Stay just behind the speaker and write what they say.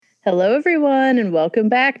Hello, everyone, and welcome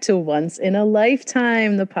back to Once in a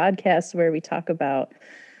Lifetime, the podcast where we talk about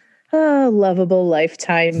lovable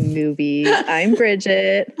Lifetime movies. I'm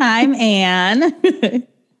Bridget. I'm Anne.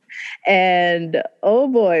 And oh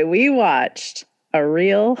boy, we watched a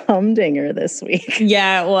real humdinger this week.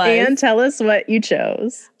 Yeah, it was. Anne, tell us what you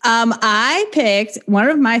chose. I picked one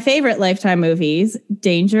of my favorite Lifetime movies,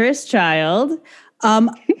 Dangerous Child,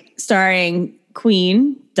 starring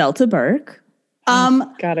Queen Delta Burke.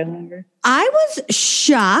 God, I love her. I was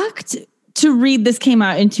shocked to read this came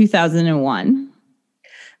out in 2001.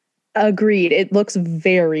 Agreed. It looks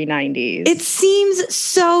very 90s. It seems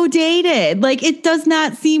so dated. Like, it does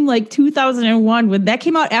not seem like 2001 when that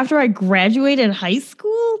came out after I graduated high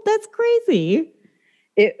school. That's crazy.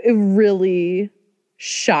 It really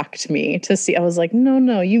shocked me to see. I was like,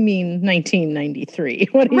 no, you mean 1993.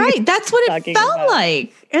 What right. That's what it felt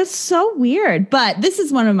like. It's so weird. But this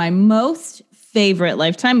is one of my most favorite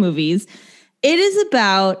Lifetime movies. It is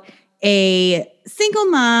about a single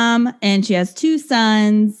mom, and she has two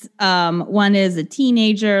sons. One is a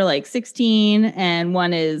teenager, like 16, and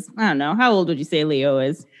one is, I don't know, how old would you say Leo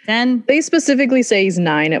is? 10? They specifically say he's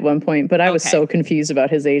 9 at one point, but I was so confused about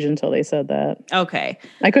his age until they said that. Okay.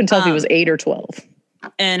 I couldn't tell if he was 8 or 12.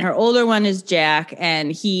 And her older one is Jack,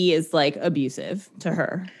 and he is like abusive to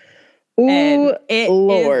her. Ooh,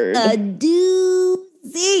 Lord. Is a doozy.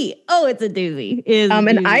 Oh, it's a doozy.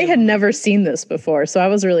 And I had never seen this before, so I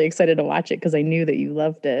was really excited to watch it because I knew that you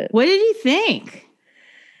loved it. What did you think?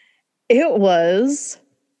 It was,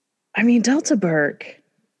 Delta Burke,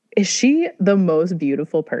 is she the most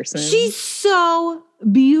beautiful person? She's so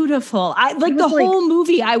beautiful. The whole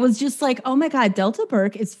movie, I was just like, oh my God, Delta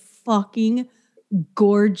Burke is fucking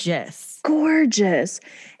gorgeous. Gorgeous.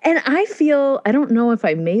 And I don't know if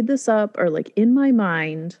I made this up or like in my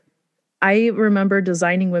mind, I remember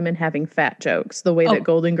Designing Women having fat jokes the way that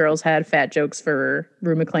Golden Girls had fat jokes for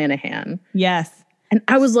Rue McClanahan. Yes. And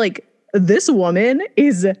I was like, this woman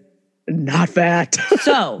is not fat.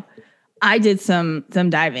 So I did some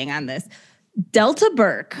diving on this. Delta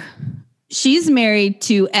Burke, she's married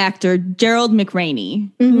to actor Gerald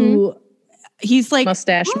McRaney, who he's like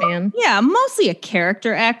mustache man. Yeah, mostly a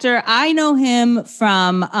character actor. I know him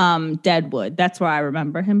from Deadwood. That's where I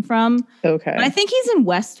remember him from. Okay. But I think he's in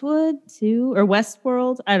Westwood too, or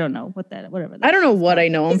Westworld. I don't know whatever. I don't know what I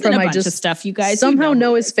know him from. I just stuff you guys somehow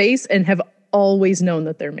know his face and have always known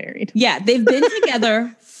that they're married. Yeah, they've been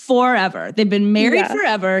together forever. They've been married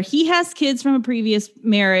forever. He has kids from a previous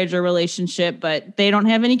marriage or relationship, but they don't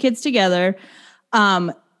have any kids together.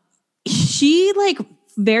 She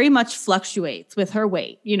very much fluctuates with her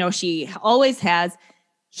weight. You know, she always has.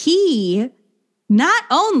 He not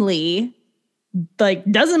only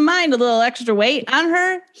doesn't mind a little extra weight on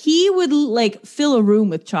her, he would fill a room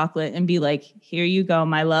with chocolate and be like, here you go,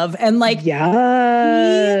 my love. And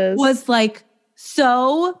yes. He was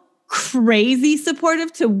so crazy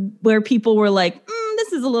supportive to where people were like,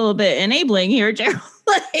 this is a little bit enabling here, Gerald.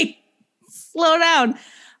 Slow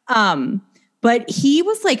down. But he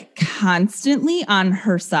was constantly on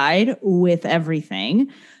her side with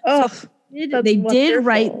everything. Oh, so they did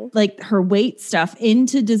write her weight stuff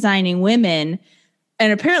into Designing Women.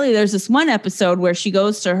 And apparently there's this one episode where she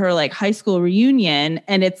goes to her high school reunion,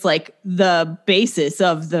 and it's the basis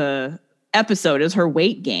of the episode is her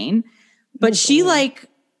weight gain. But she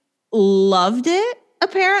loved it,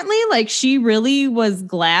 apparently. She really was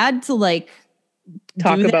glad to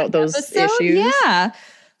talk about those issues. Yeah.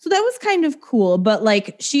 So that was kind of cool. But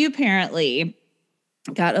she apparently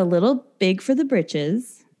got a little big for the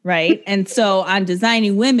britches, right? And so on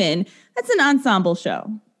Designing Women, that's an ensemble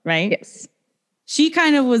show, right? Yes. She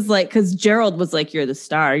kind of was because Gerald was you're the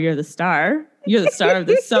star of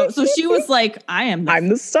this. So she was I'm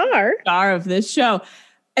the star of this show.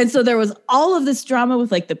 And so there was all of this drama with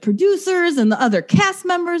the producers and the other cast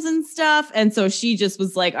members and stuff. And so she just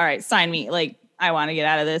was all right, sign me. I want to get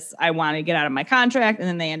out of this. I want to get out of my contract. And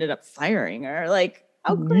then they ended up firing her.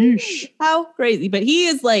 How crazy. How crazy. But he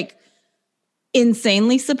is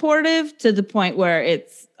insanely supportive to the point where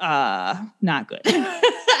it's not good.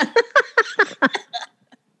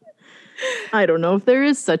 I don't know if there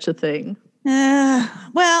is such a thing. Well,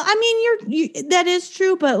 that is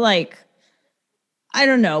true, but I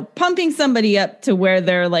don't know, pumping somebody up to where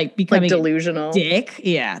they're becoming delusional dick.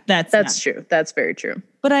 Yeah, that's true. That's very true.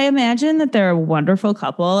 But I imagine that they're a wonderful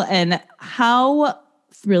couple, and how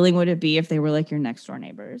thrilling would it be if they were your next door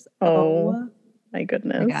neighbors? Oh my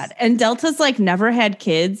goodness. My God. And Delta's never had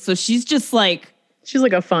kids, so she's just she's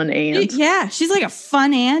a fun aunt. Yeah, she's a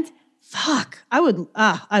fun aunt. Fuck, I would.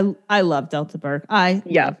 I love Delta Burke. Love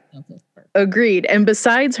Delta Burke. Agreed. And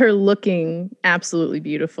besides her looking absolutely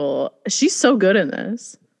beautiful, she's so good in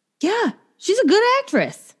this. Yeah, she's a good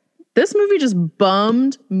actress. This movie just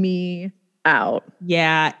bummed me out.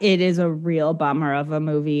 Yeah, it is a real bummer of a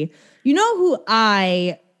movie. You know who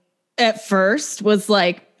I, at first, was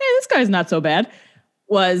like, hey, this guy's not so bad,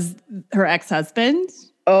 was her ex-husband.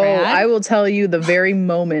 Oh, Brad. I will tell you the very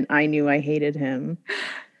moment I knew I hated him.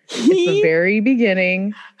 It's the very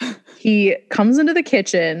beginning. He comes into the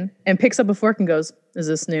kitchen and picks up a fork and goes, is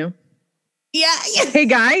this new? Yeah. Hey,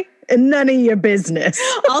 guy, none of your business.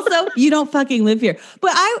 Also, you don't fucking live here.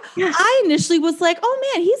 But I initially was like,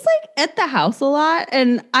 oh man, he's like at the house a lot.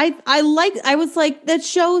 And I was like, that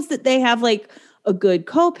shows that they have like a good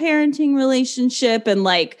co-parenting relationship. And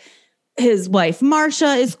like his wife,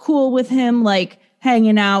 Marcia, is cool with him, like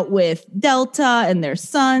hanging out with Delta and their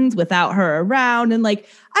sons without her around. And like,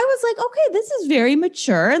 I was like, okay, this is very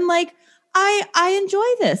mature. And like, I enjoy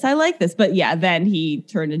this. I like this. But yeah, then he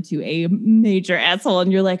turned into a major asshole. And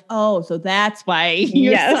you're like, oh, so that's why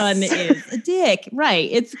your son is a dick. Right.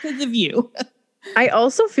 It's because of you. I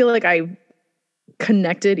also feel like I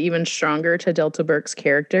connected even stronger to Delta Burke's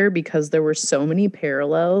character because there were so many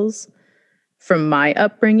parallels from my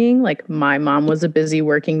upbringing. Like my mom was a busy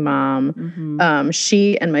working mom. Mm-hmm.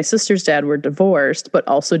 She and my sister's dad were divorced, but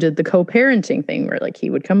also did the co-parenting thing where like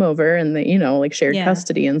he would come over and they, like shared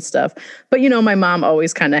custody and stuff. But, my mom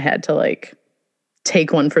always kind of had to like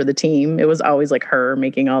take one for the team. It was always like her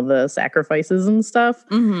making all the sacrifices and stuff.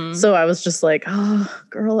 Mm-hmm. So I was just like, oh,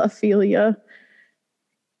 girl, Ophelia.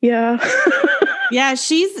 Yeah. Yeah,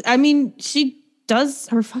 she does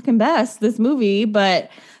her fucking best, this movie,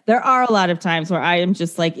 but there are a lot of times where I am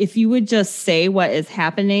just like, if you would just say what is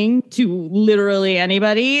happening to literally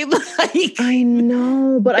anybody, like I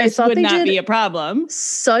know, but I thought would they not did be a problem.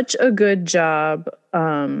 Such a good job,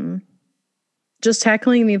 just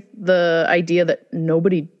tackling the idea that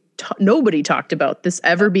nobody talked about this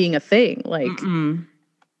ever being a thing. Like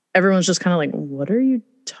everyone's just kind of like, what are you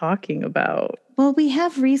talking about? Well, we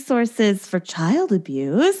have resources for child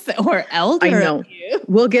abuse or elder abuse.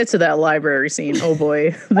 We'll get to that library scene. Oh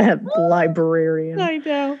boy, that librarian. I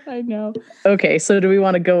know. Okay, so do we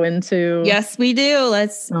want to go into... Yes, we do.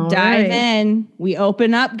 Let's dive in. We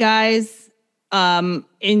open up, guys,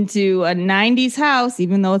 into a 90s house,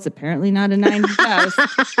 even though it's apparently not a 90s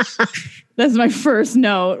house. That's my first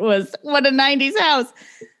note, was what a 90s house.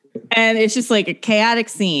 And it's just like a chaotic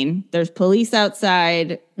scene. There's police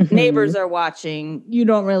outside. Mm-hmm. Neighbors are watching. You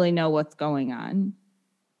don't really know what's going on.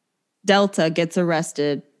 Delta gets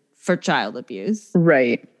arrested for child abuse.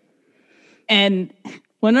 Right. And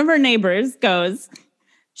one of her neighbors goes,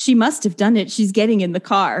 she must have done it. She's getting in the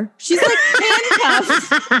car. She's like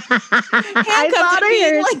handcuffed.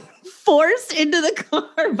 Like forced into the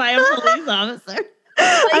car by a police officer.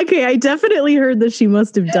 Like, okay, I definitely heard the she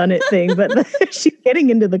must have done it thing, but she's getting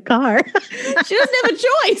into the car. She doesn't have a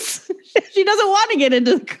choice. She doesn't want to get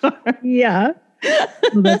into the car. Yeah.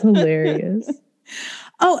 Well, that's hilarious.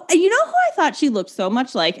 Oh, you know who I thought she looked so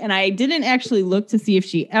much like? And I didn't actually look to see if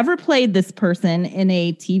she ever played this person in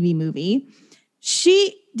a TV movie.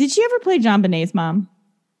 Did she ever play JonBenét's mom?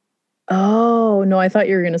 Oh, no, I thought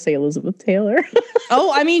you were going to say Elizabeth Taylor.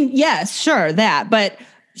 Oh, I mean, yes, sure, that. But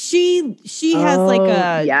she has like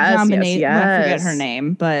a JonBenét. Yes. I forget her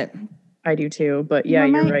name, but I do too. But yeah,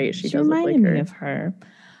 you're right. She does look like her. Me of her.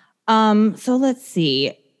 So let's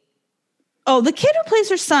see. Oh, the kid who plays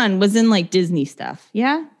her son was in like Disney stuff.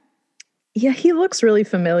 Yeah. Yeah, he looks really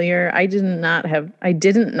familiar. I did not have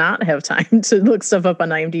time to look stuff up on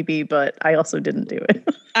IMDb, but I also didn't do it.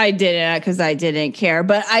 I didn't because I didn't care,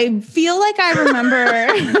 but I feel like I remember.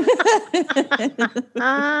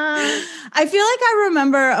 I feel like I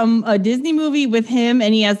remember a Disney movie with him,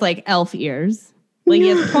 and he has like elf ears, like he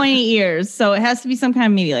has pointy ears. So it has to be some kind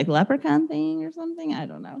of maybe like leprechaun thing or something. I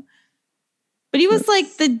don't know. But he was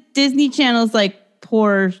like the Disney Channel's like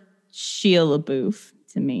poor Shia LaBeouf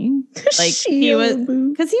to me. Like he was,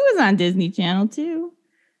 because he was on Disney Channel too.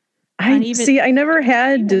 I never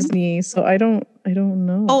had Disney, so I don't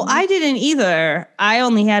know. Oh, I didn't either. I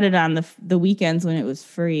only had it on the weekends when it was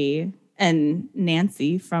free. And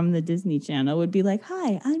Nancy from the Disney Channel would be like,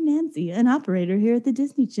 "Hi, I'm Nancy, an operator here at the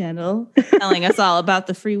Disney Channel," telling us all about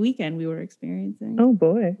the free weekend we were experiencing. Oh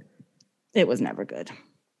boy. It was never good.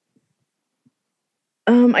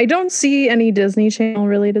 I don't see any Disney Channel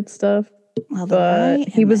related stuff. Well, but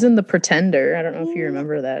he was in The Pretender. I don't know if you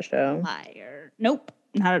remember that show. Liar. Nope,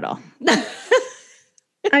 not at all.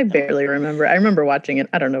 I barely remember. I remember watching it.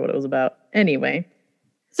 I don't know what it was about. Anyway.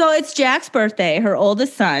 So it's Jack's birthday, her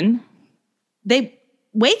oldest son. They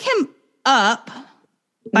wake him up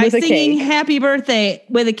by singing happy birthday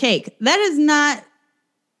with a cake. That's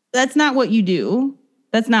not what you do.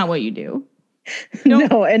 That's not what you do.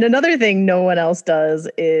 No, and another thing no one else does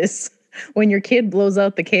is when your kid blows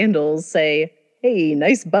out the candles, say, hey,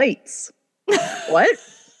 nice bites. What?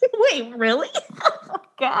 Wait, really? Oh,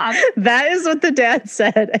 God. That is what the dad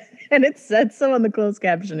said. And it said so on the closed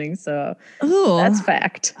captioning. So that's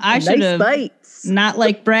fact. I should have bites. Not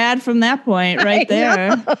like Brad from that point right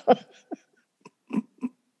there.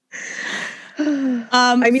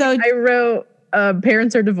 I wrote,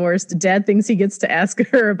 parents are divorced. Dad thinks he gets to ask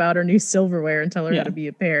her about her new silverware and tell her how to be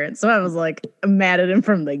a parent. So I was like, I'm mad at him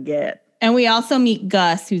from the get. And we also meet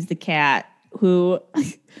Gus, who's the cat, who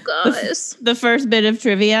Gus. The first bit of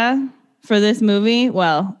trivia for this movie.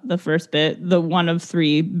 Well, the first bit, the one of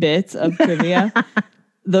 3 bits of trivia.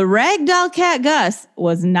 The ragdoll cat Gus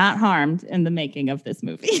was not harmed in the making of this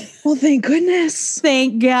movie. Well, thank goodness.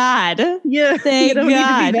 Thank God. Yeah, thank God. Need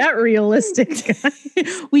to be that realistic.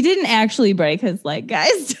 We didn't actually break his leg,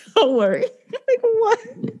 guys. Don't worry. Like what?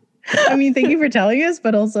 I mean, thank you for telling us,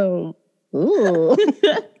 but also, ooh.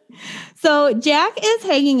 So Jack is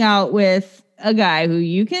hanging out with a guy who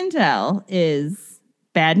you can tell is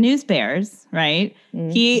Bad News Bears, right?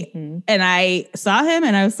 Mm-hmm. And I saw him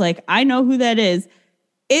and I was like, I know who that is.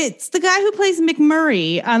 It's the guy who plays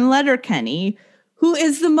McMurray on Letterkenny, who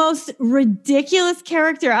is the most ridiculous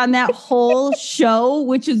character on that whole show,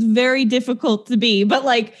 which is very difficult to be. But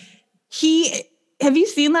like, have you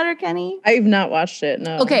seen Letterkenny? I've not watched it,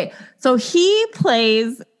 no. Okay, so he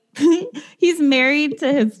plays, he's married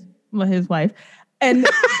to his wife, and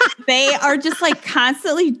they are just like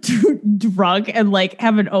constantly drunk and like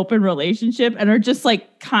have an open relationship and are just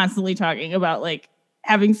like constantly talking about like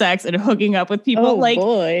having sex and hooking up with people.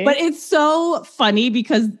 Boy. But it's so funny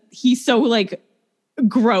because he's so like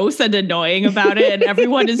gross and annoying about it. And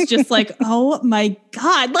everyone is just like, oh my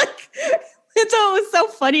God. Like, it's always so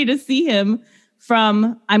funny to see him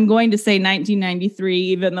from, I'm going to say 1993,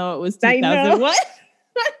 even though it was 2001.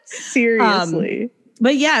 Seriously.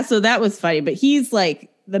 But yeah, so that was funny. But he's like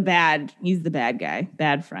he's the bad guy,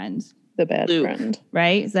 bad friend. The bad Luke, friend.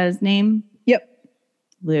 Right? Is that his name? Yep.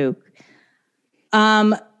 Luke.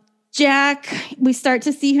 Jack, we start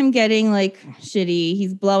to see him getting like shitty.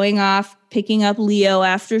 He's blowing off, picking up Leo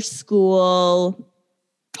after school.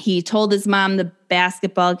 He told his mom the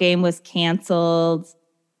basketball game was canceled.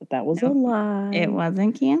 But that was a lie. It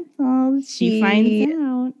wasn't canceled. She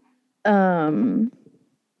finds out.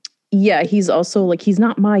 Yeah, he's also like, he's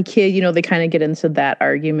not my kid. You know, they kind of get into that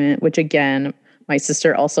argument, which again, my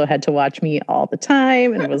sister also had to watch me all the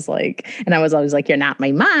time and was like, and I was always like, you're not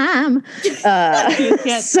my mom. You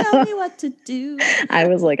can't tell me what to do. I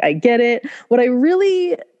was like, I get it. What I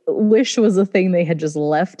really wish was a thing they had just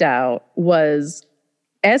left out was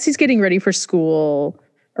as he's getting ready for school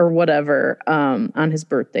or whatever, on his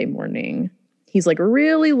birthday morning, he's like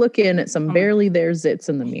really looking at some barely there zits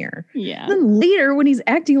in the mirror. Yeah. And then later when he's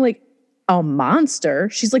acting like a monster,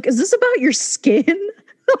 she's like, is this about your skin?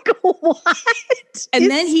 Like, what? And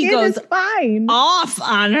then he goes fine off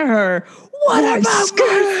on her. What about my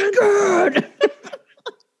skirt?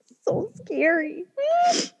 So scary.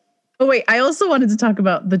 Oh, wait. I also wanted to talk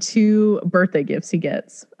about the 2 birthday gifts he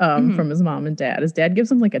gets from his mom and dad. His dad gives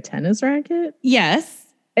him like a tennis racket. Yes.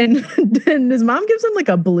 And his mom gives him like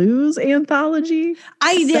a blues anthology.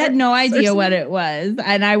 I had no idea what it was.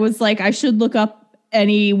 And I was like, I should look up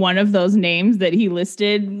any one of those names that he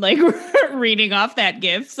listed, like reading off that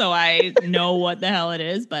gift. So I know what the hell it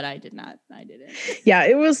is, but I didn't. Yeah,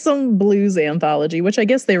 it was some blues anthology, which I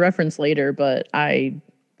guess they reference later, but I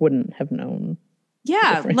wouldn't have known.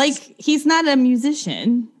 Yeah, like he's not a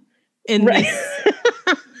musician in this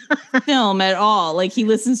film at all. Like he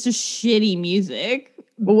listens to shitty music.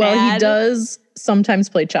 Well, he does sometimes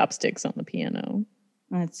play chopsticks on the piano.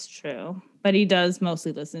 That's true. But he does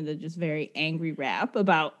mostly listen to just very angry rap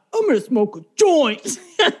about, I'm going to smoke a joint.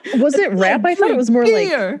 Was it rap? I thought it was more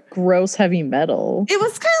like gross heavy metal. It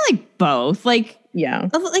was kind of like both. Like, yeah.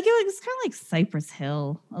 Like it was kind of like Cypress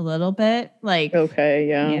Hill a little bit. Like, okay,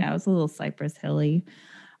 yeah. Yeah, it was a little Cypress Hilly.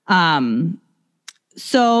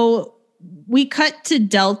 So we cut to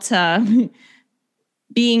Delta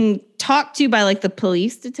being talked to by like the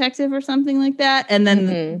police detective or something like that. And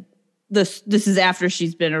then this is after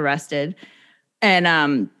she's been arrested.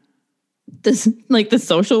 And this like the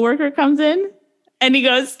social worker comes in and he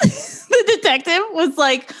goes, the detective was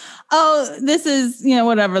like, oh, this is, you know,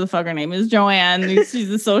 whatever the fuck her name is, Joanne. She's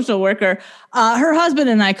a social worker. Her husband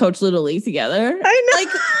and I coach Little League together. I know. Like,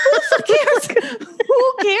 who the fuck cares?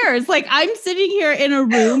 Who cares? Like, I'm sitting here in a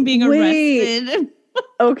room being arrested.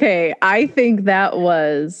 Okay, I think that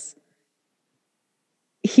was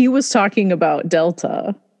he was talking about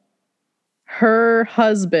Delta. Her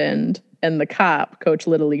husband and the cop coach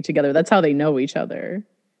Little League together. That's how they know each other.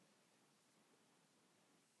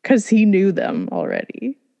 Because he knew them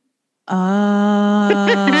already. Oh,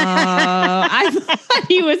 I thought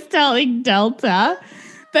he was telling Delta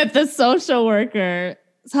that the social worker's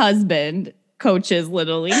husband coaches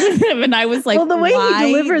Little League with him. And I was like, well, the way he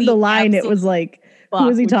delivered the line, it was like, who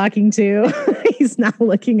was he talking to? He's not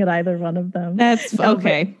looking at either one of them. That's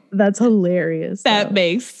okay. That's hilarious. That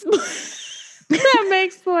makes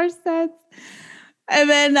more sense. And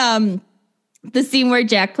then the scene where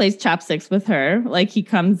Jack plays chopsticks with her, like he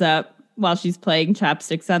comes up while she's playing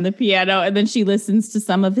chopsticks on the piano, and then she listens to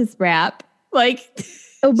some of his rap. Like,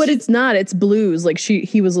 oh, but it's not. It's blues. Like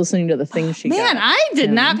he was listening to the things she. Man, I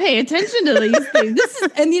did not pay attention to these things.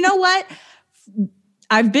 And you know what?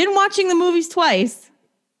 I've been watching the movies twice.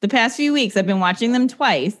 The past few weeks, I've been watching them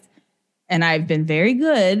twice, and I've been very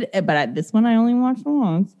good. But this one, I only watched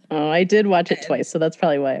once. Oh, I did watch it twice, so that's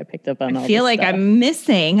probably why I picked up on all. I feel like I'm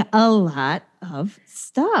missing a lot of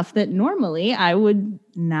stuff that normally I would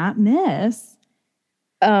not miss.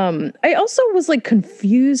 I also was like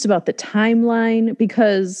confused about the timeline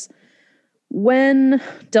because when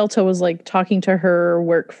Delta was like talking to her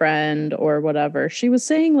work friend or whatever, she was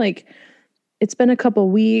saying like, it's been a couple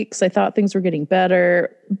weeks. I thought things were getting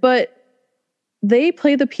better, but they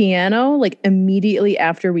play the piano like immediately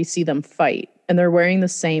after we see them fight, and they're wearing the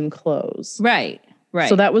same clothes. Right.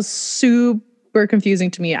 So that was super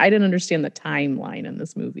confusing to me. I didn't understand the timeline in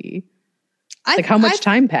this movie. Like how much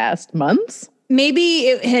time passed? Months? Maybe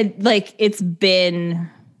it had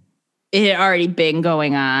already been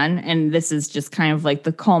going on, and this is just kind of like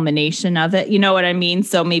the culmination of it. You know what I mean?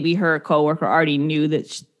 So maybe her coworker already knew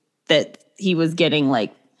that he was getting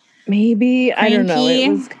like maybe cranky. I don't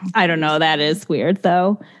know. I don't know. That is weird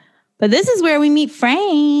though. But this is where we meet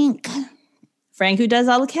Frank. Frank, who does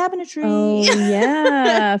all the cabinetry. Oh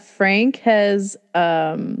yeah, Frank has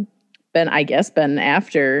been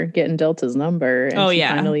after getting Delta's number, and she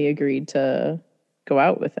finally agreed to go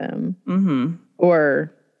out with him. Mm-hmm.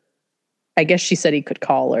 Or I guess she said he could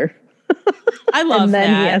call her. I love and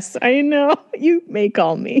then, that. Yes, I know. You may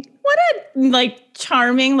call me. What a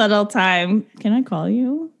charming little time. Can I call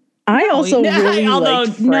you? I also really although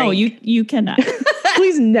liked Frank. No, you cannot.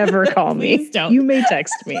 Please never call me. Please don't. You may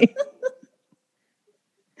text me.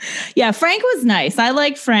 Yeah, Frank was nice. I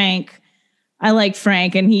like Frank,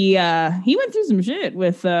 and he went through some shit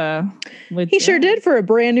with he sure did for a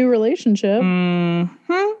brand new relationship.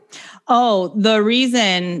 Mm-hmm. Oh, the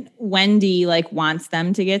reason Wendy wants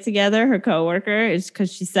them to get together, her coworker, is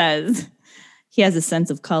because she says he has a sense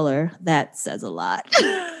of color. That says a lot.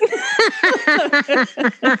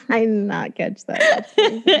 I did not catch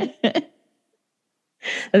that.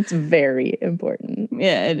 That's very important.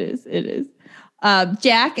 Yeah, it is. It is.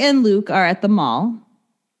 Jack and Luke are at the mall.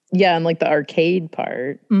 Yeah, and the arcade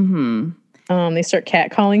part. Mm-hmm. They start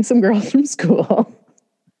catcalling some girls from school.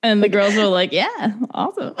 And the girls were like, yeah,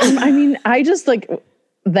 awesome. I mean, I just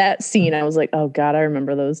that scene. I was like, oh God, I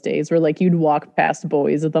remember those days where you'd walk past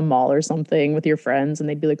boys at the mall or something with your friends and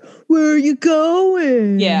they'd be like, where are you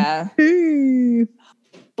going? Yeah. Hey.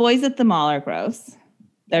 Boys at the mall are gross.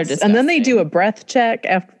 They're disgusting. And then they do a breath check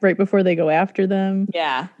right before they go after them.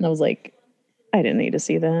 Yeah. And I was like, I didn't need to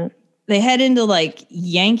see that. They head into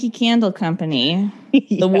Yankee Candle Company.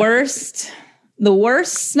 Yeah. The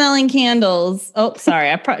worst smelling candles. Oh,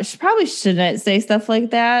 sorry. I probably shouldn't say stuff like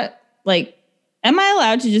that. Am I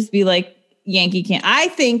allowed to just be Yankee Candle? I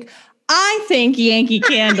think Yankee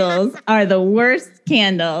candles are the worst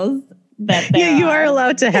candles that there are. You are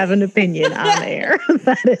allowed to have an opinion on air.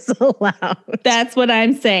 That is allowed. That's what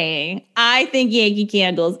I'm saying. I think Yankee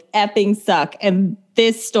candles effing suck. And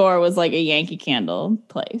this store was a Yankee Candle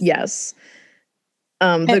place. Yes.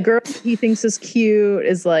 The girl he thinks is cute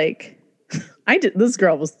is this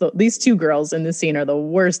girl was these two girls in this scene are the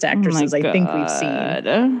worst actresses I think we've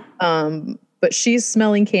seen. But she's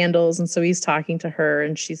smelling candles, and so he's talking to her,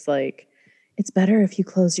 and she's like, "It's better if you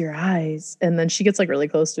close your eyes." And then she gets really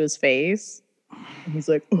close to his face, and he's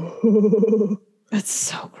like, "Oh, that's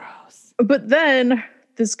so gross." But then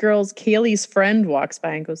this Kaylee's friend walks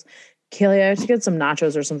by and goes, "Kaylee, I have to get some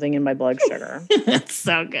nachos or something in my blood sugar." That's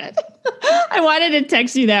so good. I wanted to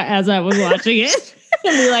text you that as I was watching it.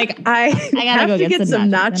 And be like, I gotta go get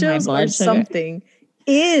some nachos or something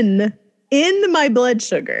in my blood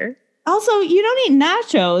sugar. Also, you don't eat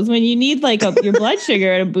nachos when you need your blood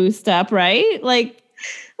sugar to boost up, right?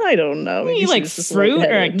 I don't know. You eat fruit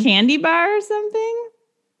or a candy bar or something.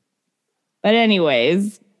 But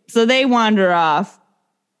anyways, so they wander off.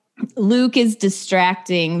 Luke is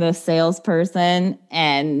distracting the salesperson,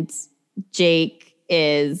 and Jake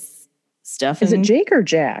is stuffing. Is it Jake or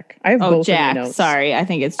Jack? I have both Jack. in my notes. Sorry, I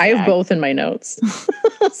think it's Jack. I have both in my notes.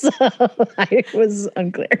 So I was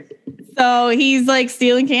unclear. So he's like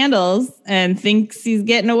stealing candles and thinks he's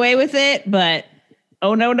getting away with it, but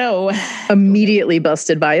oh no. Immediately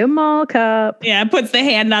busted by a mall cop. Yeah, puts the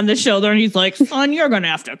hand on the shoulder and he's like, son, you're going to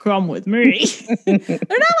have to come with me. They're not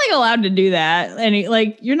like allowed to do that. And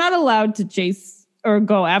you're not allowed to chase or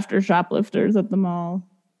go after shoplifters at the mall.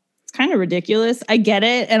 It's kind of ridiculous. I get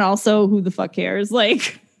it. And also, who the fuck cares?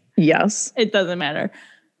 Like, yes, it doesn't matter.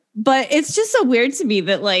 But it's just so weird to me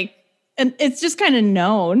that and it's just kind of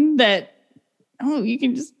known that, you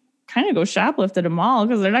can just kind of go shoplift at a mall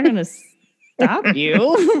because they're not going to stop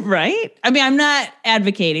you, right? I mean, I'm not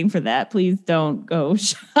advocating for that. Please don't go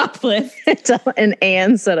shoplift. And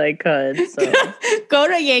Anne said I could. So. Go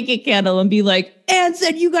to Yankee Candle and be like, Anne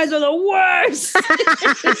said you guys are the worst.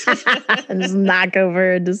 And just knock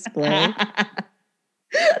over a display.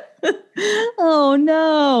 Oh,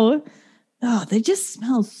 no. Oh, they just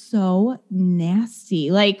smell so nasty.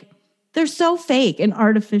 Like, they're so fake and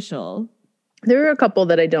artificial. There are a couple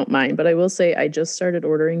that I don't mind, but I will say I just started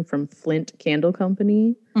ordering from Flint Candle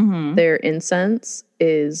Company. Mm-hmm. Their incense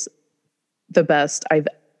is the best I've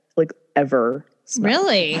ever smelled.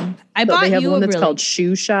 Really? They have one that's called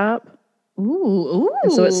Shoe Shop. Ooh.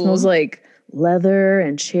 And so it smells like leather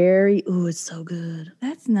and cherry. Ooh, it's so good.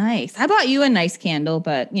 That's nice. I bought you a nice candle,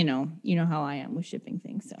 but you know how I am with shipping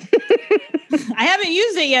things. So I haven't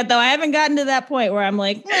used it yet, though. I haven't gotten to that point where I'm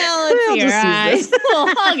like, well, let's see.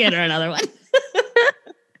 I'll get her another one.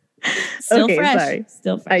 Still fresh. Sorry.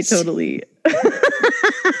 Still fresh. I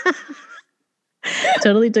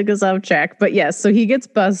totally took us off track. But yes, so he gets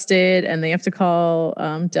busted and they have to call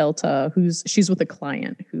Delta, she's with a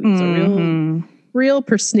client who's a real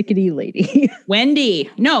persnickety lady. Wendy.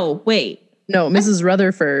 No, wait. No, Mrs.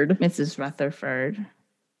 Rutherford. Mrs. Rutherford.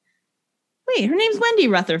 Wait, her name's Wendy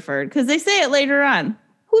Rutherford because they say it later on.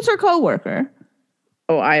 Who's her coworker?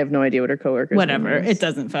 Oh, I have no idea what her coworker is. Whatever. It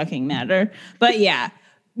doesn't fucking matter. But yeah,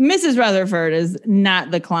 Mrs. Rutherford is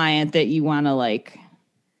not the client that you want to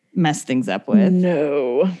mess things up with.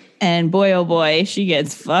 No. And boy, oh boy, she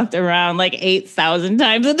gets fucked around 8,000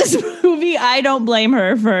 times in this movie. I don't blame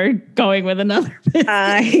her for going with another business.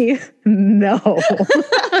 I know.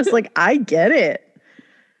 I was like, I get it.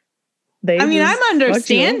 I'm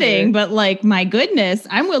understanding, but my goodness,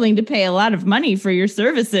 I'm willing to pay a lot of money for your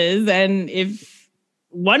services. And if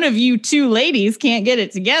one of you two ladies can't get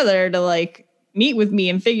it together to meet with me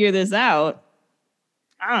and figure this out,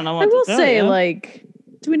 I don't know what to tell you. I will say,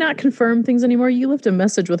 do we not confirm things anymore? You left a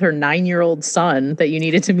message with her 9-year-old son that you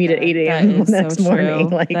needed to meet at 8 a.m. the next morning.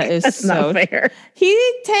 That's not fair.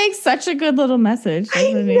 He takes such a good little message.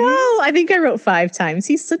 I know. I think I wrote 5 times.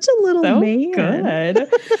 He's such a little man.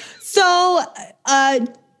 Good. So,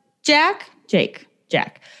 Jack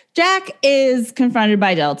is confronted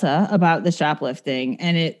by Delta about the shoplifting,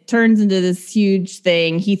 and it turns into this huge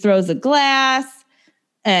thing. He throws a glass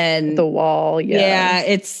and the wall. Yeah,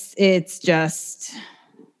 it's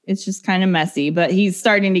just kind of messy, but he's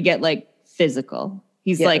starting to get physical.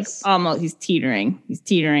 He's almost, he's teetering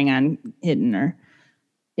on hitting her.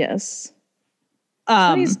 Yes.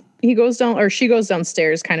 He goes down, or she goes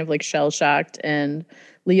downstairs kind of shell shocked, and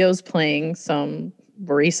Leo's playing some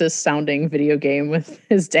racist sounding video game with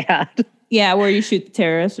his dad. Yeah, where you shoot the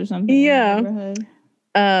terrorists or something. Yeah.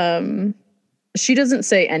 She doesn't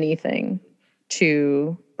say anything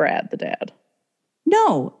to Brad, the dad.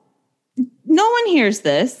 No one hears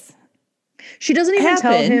this. She doesn't even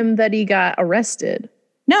tell him that he got arrested.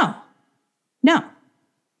 No.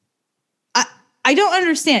 I don't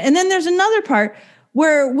understand. And then there's another part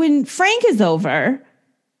where when Frank is over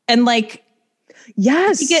and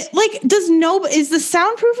yes, you get is the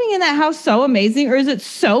soundproofing in that house so amazing, or is it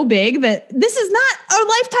so big that this is not a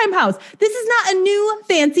Lifetime house? This is not a new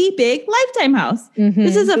fancy big Lifetime house. Mm-hmm.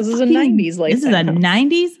 This is a 90s Lifetime. This is a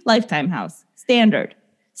 90s Lifetime house. Standard.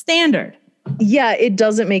 Yeah, it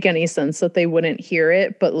doesn't make any sense that they wouldn't hear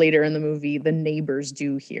it, but later in the movie, the neighbors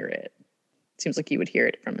do hear it. Seems like you would hear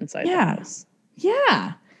it from inside the house.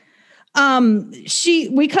 Yeah.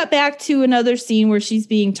 We cut back to another scene where she's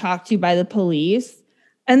being talked to by the police,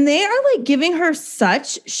 and they are giving her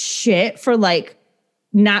such shit for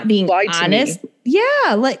not being honest.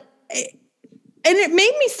 Yeah. And it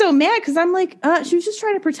made me so mad because I'm she was just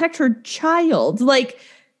trying to protect her child.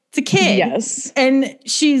 It's a kid. Yes. And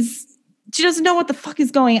she doesn't know what the fuck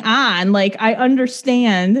is going on. I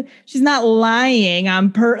understand she's not lying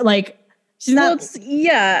on she's not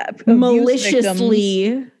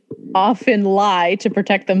maliciously often lie to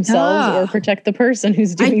protect themselves or protect the person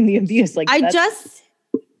who's doing the abuse. Like, I just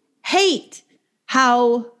hate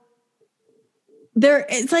how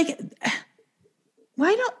it's like,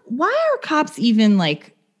 why are cops even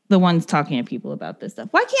like the ones talking to people about this stuff?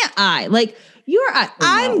 Why can't I? Like,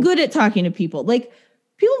 I'm good at talking to people. Like,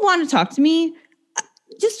 people want to talk to me.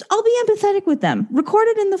 I'll be empathetic with them. Record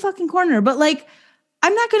it in the fucking corner. But like,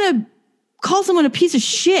 I'm not going to call someone a piece of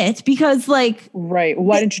shit because like. Right.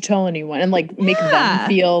 Why didn't you tell anyone? And like make them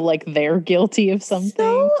feel like they're guilty of something.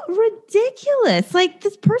 So ridiculous. Like,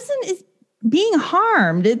 this person is being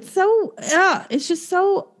harmed. It's so, it's just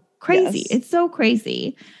so crazy. Yes. It's so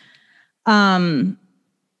crazy.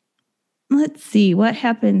 Let's see what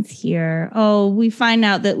happens here. Oh, we find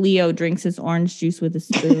out that Leo drinks his orange juice with a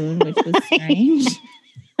spoon, which was strange.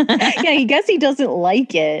 Yeah, I guess he doesn't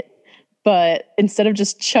like it, but instead of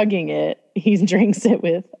just chugging it, he drinks it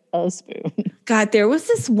with a spoon. God, there was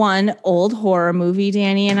this one old horror movie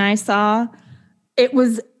Danny and I saw. It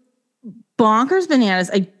was bonkers bananas.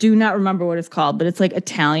 I do not remember what it's called, but it's like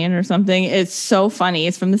Italian or something. It's so funny.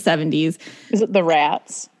 It's from the 70s. Is it The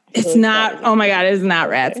Rats? It's not. Oh my God, it is not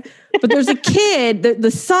Rats. Okay. But there's a kid,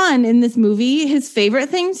 the son in this movie, his favorite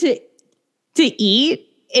thing to eat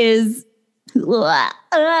is I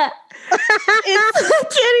can't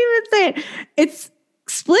even say it. It's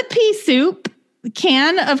split pea soup, a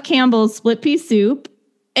can of Campbell's split pea soup,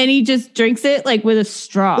 and he just drinks it like with a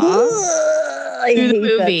straw through the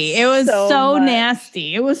movie. It was so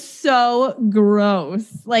nasty. It was so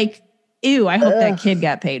gross. Like, ew, I hope that kid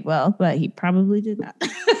got paid well, but he probably did not.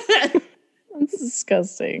 That's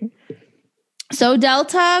disgusting. So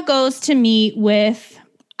Delta goes to meet with,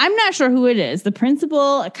 I'm not sure who it is, the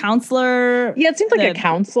principal, a counselor. Yeah, it seems like a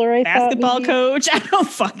counselor, I thought. Basketball coach. I don't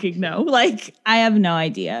fucking know. Like, I have no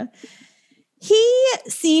idea. He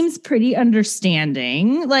seems pretty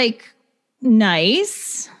understanding, like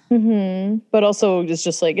nice. Mm-hmm. But also it's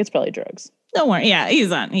just like, it's probably drugs. Don't worry. Yeah,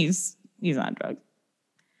 he's on drugs.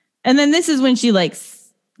 And then this is when she like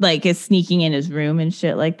is sneaking in his room and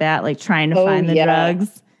shit like that, like trying to find the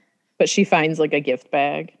drugs. But she finds like a gift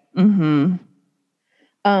bag. Mm-hmm.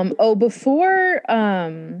 Before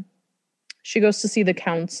she goes to see the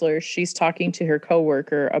counselor, she's talking to her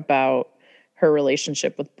coworker about her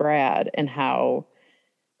relationship with Brad and how,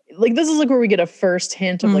 like, this is like where we get a first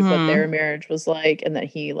hint of like what their marriage was like, and that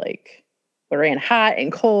he like ran hot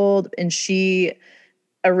and cold, and she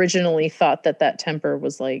originally thought that temper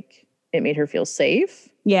was like, it made her feel safe.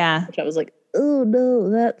 Yeah. Which I was like, oh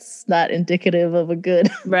no, that's not indicative of a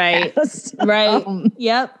good right. past. Right.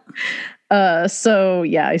 Yep. So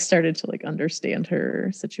yeah, I started to like understand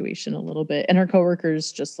her situation a little bit. And her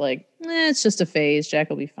coworker's just like, it's just a phase. Jack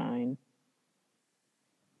will be fine.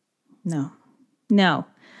 No. No.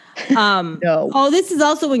 Oh, this is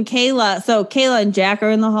also when Kayla and Jack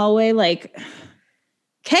are in the hallway. Like,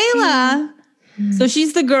 Kayla. So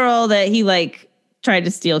she's the girl that he like tried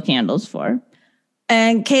to steal candles for.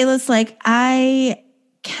 And Kayla's like, I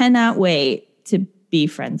cannot wait to be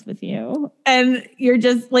friends with you. And you're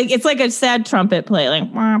just like, it's like a sad trumpet play,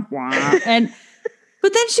 like, wah, wah.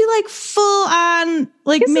 But then she like full on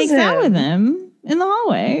like makes out with him in the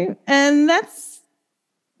hallway. And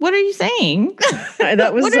what are you saying?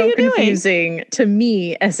 That was so confusing to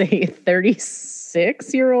me as a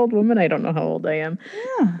 36-year-old woman. I don't know how old I am.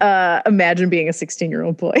 Yeah. Imagine being a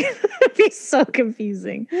 16-year-old boy. It'd be so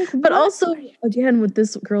confusing. But also, again, with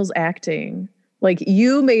this girl's acting, like,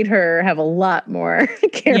 you made her have a lot more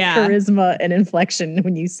charisma and inflection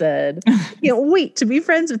when you said, wait to be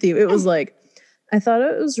friends with you. It was like, I thought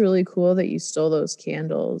it was really cool that you stole those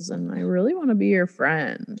candles, and I really want to be your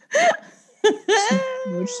friend.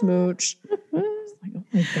 Smooch. Like, oh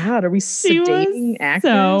my God, are we sedating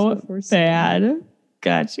actors? So bad.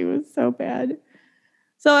 God, she was so bad.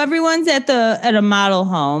 So everyone's at a model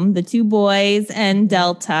home, the two boys and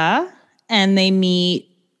Delta, and they meet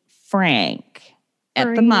Frank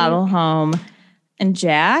at the model home. And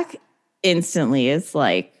Jack instantly is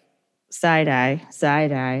like, side eye.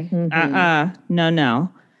 Mm-hmm. No.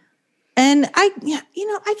 And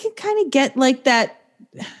I can kind of get like that.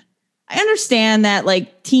 I understand that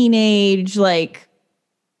like teenage, like,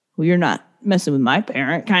 well, you're not messing with my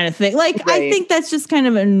parent kind of thing. Like, right. I think that's just kind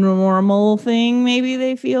of a normal thing maybe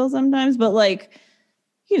they feel sometimes, but like,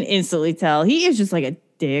 you can instantly tell he is just like a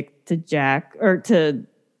dick to Jack or to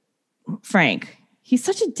Frank. He's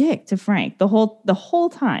such a dick to Frank the whole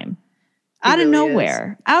time. Out of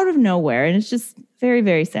nowhere. And it's just very,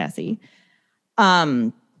 very sassy.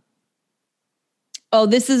 Oh,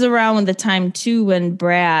 this is around the time too when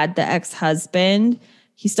Brad, the ex-husband,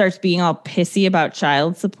 he starts being all pissy about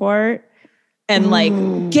child support. and like,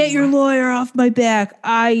 get your lawyer off my back.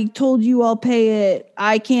 I told you I'll pay it.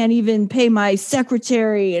 I can't even pay my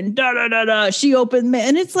secretary and She opened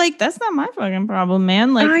and it's like, that's not my fucking problem,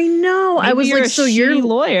 man. Like, I know. I was like, so you're a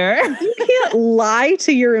lawyer. You can't lie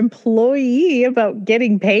to your employee about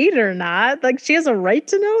getting paid or not. Like, she has a right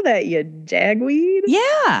to know that, you jagweed.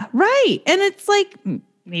 Yeah, right. And it's like,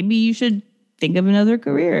 maybe you should think of another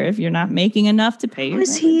career if you're not making enough to pay your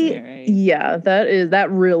secretary. Yeah, that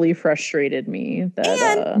really frustrated me.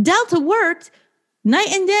 And Delta worked night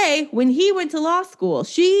and day when he went to law school.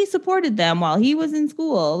 She supported them while he was in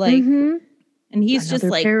school. Like, and he's another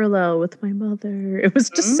just like parallel with my mother. It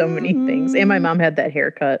was just so many things. And my mom had that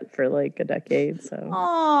haircut for like a decade. So,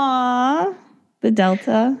 aww, the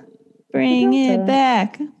Delta. Bring it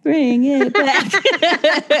back. Bring it back.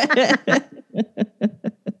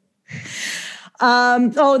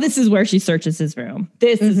 This is where she searches his room.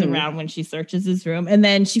 This is around when she searches his room. And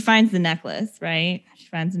then she finds the necklace, right? She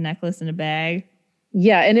finds a necklace in a bag.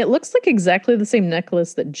 Yeah, and it looks like exactly the same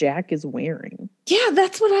necklace that Jack is wearing. Yeah,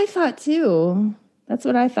 that's what I thought too.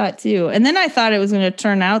 And then I thought it was going to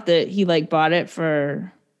turn out that he like bought it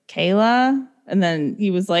for Kayla. And then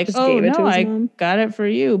he was like, I got it for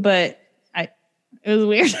you. But it was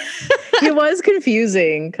weird. It was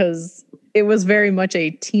confusing because it was very much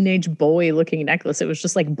a teenage boy looking necklace. It was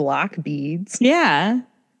just like block beads. Yeah.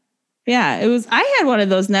 Yeah. It was, I had one of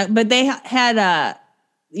those, but they had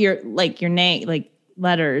your name, like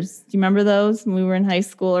letters. Do you remember those when we were in high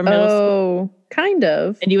school or middle school? Oh, kind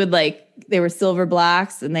of. And you would like, they were silver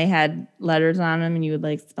blocks and they had letters on them and you would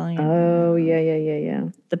like spelling. Oh, yeah.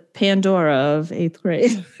 The Pandora of 8th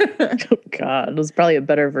grade. Oh, God. It was probably a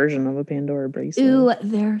better version of a Pandora bracelet. Ooh,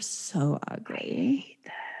 they're so ugly.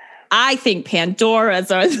 I think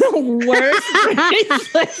Pandoras are the worst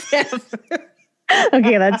bracelets ever.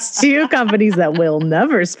 Okay, that's two companies that will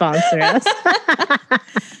never sponsor us.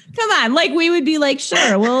 Come on, like we would be like,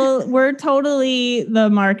 sure, we're totally the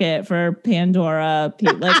market for Pandora.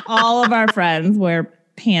 Like all of our friends wear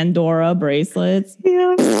Pandora bracelets.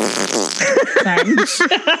 Yeah.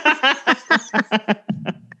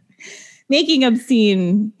 Making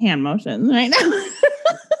obscene hand motions right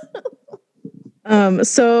now.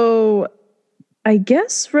 So I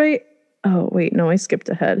guess, right? Oh, wait, no, I skipped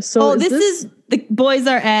ahead. So this is the boys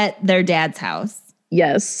are at their dad's house.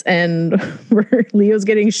 Yes, and Leo's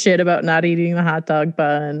getting shit about not eating the hot dog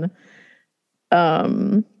bun.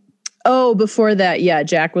 Before that, yeah,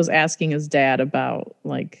 Jack was asking his dad about,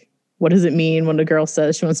 like, what does it mean when a girl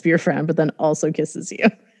says she wants to be your friend, but then also kisses you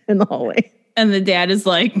in the hallway? And the dad is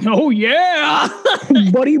like, oh, yeah.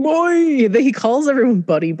 Buddy boy. He calls everyone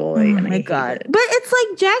buddy boy. Oh, my God. But it's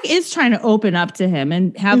like Jack is trying to open up to him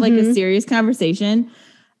and have, like, a serious conversation.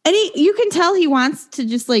 And you can tell he wants to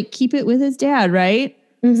just like keep it with his dad, right?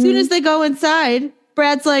 As soon as they go inside,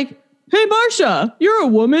 Brad's like, hey, Marcia, you're a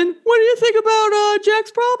woman. What do you think about Jack's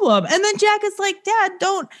problem? And then Jack is like, Dad,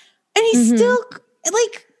 don't. And he's still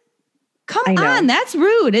like, come on. That's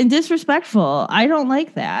rude and disrespectful. I don't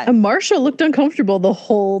like that. And Marcia looked uncomfortable the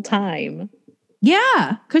whole time.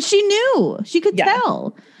 Yeah, because she knew. She could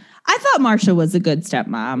tell. I thought Marcia was a good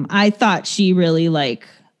stepmom. I thought she really like...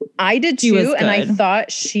 I did too, and I thought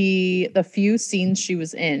the few scenes she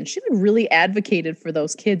was in, she really advocated for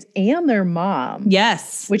those kids and their mom.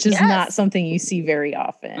 Yes. Which is not something you see very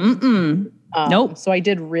often. Nope. So I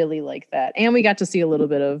did really like that. And we got to see a little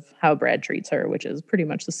bit of how Brad treats her, which is pretty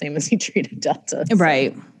much the same as he treated Delta. So.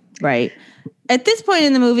 Right. At this point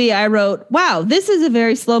in the movie, I wrote, wow, this is a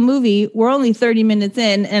very slow movie. We're only 30 minutes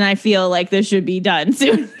in, and I feel like this should be done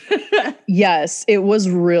soon. Yes, it was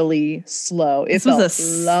really slow. It felt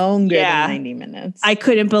longer than 90 minutes. I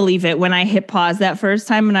couldn't believe it when I hit pause that first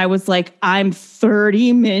time, and I was like, I'm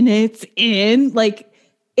 30 minutes in. Like,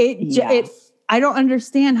 I don't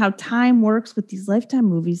understand how time works with these Lifetime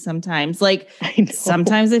movies sometimes. Like,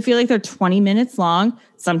 sometimes I feel like they're 20 minutes long.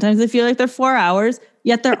 Sometimes I feel like they're 4 hours.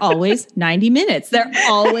 Yet they're always 90 minutes. They're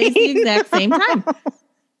always the exact same time.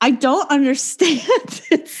 I don't understand.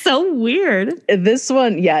 It's so weird. This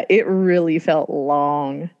one, it really felt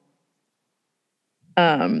long.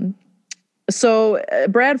 So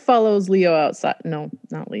Brad follows Leo outside. No,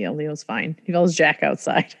 not Leo. Leo's fine. He follows Jack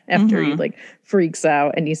outside after he like freaks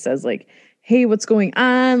out and he says like, hey, what's going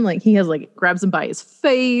on? Like he has like grabs him by his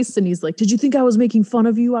face and he's like, did you think I was making fun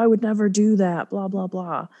of you? I would never do that. Blah, blah,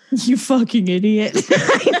 blah. You fucking idiot. You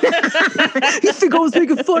think I was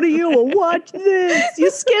making fun of you? Well, watch this. Your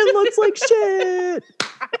skin looks like shit.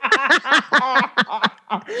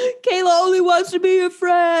 Kayla only wants to be your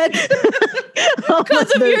friend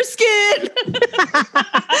because of your skin.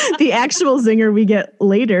 The actual zinger we get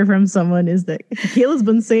later from someone is that Kayla's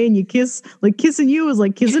been saying kissing you is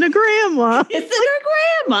like kissing a grandma. Kissing her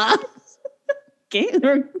grandma.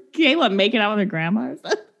 Kayla making out with her grandma.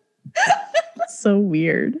 So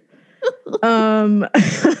weird.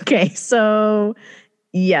 Okay, so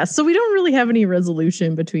yeah, so we don't really have any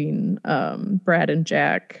resolution between Brad and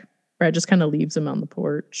Jack. Brad just kind of leaves him on the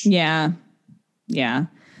porch. Yeah.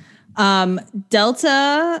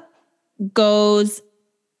 Delta goes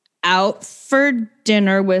out for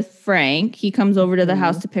dinner with Frank. He comes over to the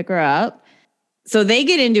house to pick her up. So they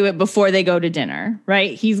get into it before they go to dinner,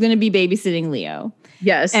 right? He's going to be babysitting Leo.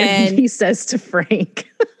 Yes, and he says to Frank,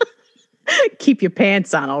 keep your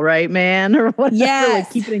pants on, all right, man? Or whatever. Yes. Like,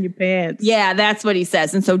 keep it in your pants. Yeah, that's what he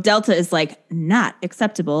says. And so Delta is like, not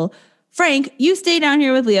acceptable. Frank, you stay down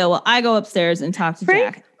here with Leo while I go upstairs and talk to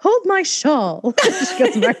Frank, Jack. Hold my shawl. She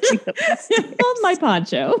goes marching up the stairs. Hold my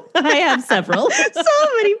poncho. I have several. So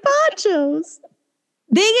many ponchos.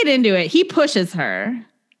 They get into it. He pushes her.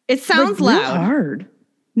 It sounds like, loud. Real hard.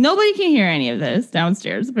 Nobody can hear any of this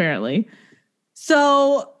downstairs, apparently.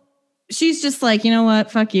 So she's just like, you know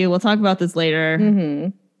what? Fuck you. We'll talk about this later. Mm-hmm.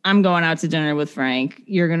 I'm going out to dinner with Frank.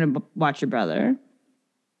 You're going to watch your brother.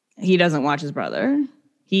 He doesn't watch his brother.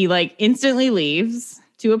 He like instantly leaves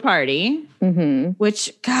to a party,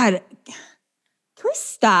 which, God, can we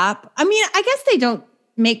stop? I mean, I guess they don't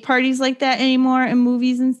make parties like that anymore in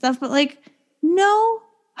movies and stuff, but like, no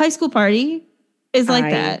high school party is like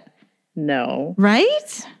that. No.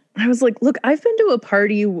 Right? I was like, look, I've been to a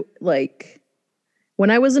party like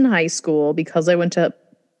when I was in high school, because I went to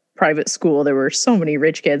private school, there were so many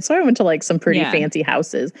rich kids. So I went to like some pretty fancy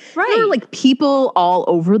houses. Right. There were like people all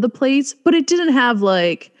over the place, but it didn't have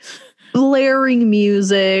like blaring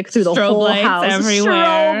music through the whole house. Everywhere.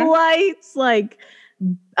 Strobe lights. Like,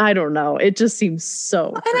 I don't know. It just seems so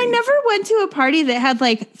And I never went to a party that had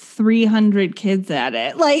like 300 kids at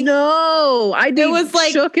it. Like, no, I did. Was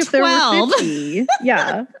like shook 12. If there were 50.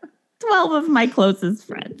 Yeah. 12 of my closest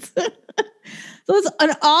friends. So it's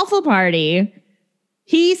an awful party.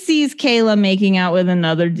 He sees Kayla making out with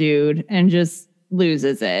another dude and just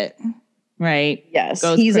loses it. Right? Yes.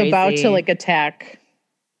 Goes He's crazy. about to like attack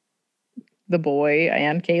the boy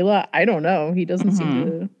and Kayla. I don't know. He doesn't seem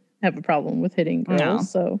to have a problem with hitting girls. No.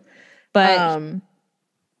 So, but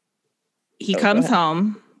he comes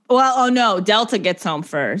home. Well, oh no, Delta gets home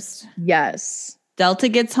first. Yes. Delta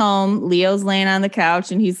gets home. Leo's laying on the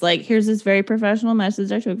couch and he's like, here's this very professional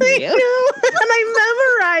message I took for you. And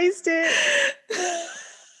I memorized it.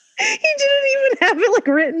 He didn't even have it like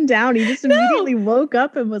written down. He just immediately woke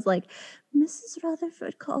up and was like, Mrs.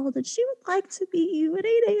 Rutherford called and she would like to meet you at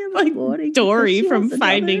 8 a.m. in the morning. Dory from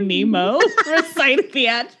Finding Nemo recited the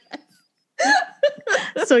address.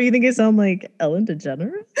 So you think I sound like Ellen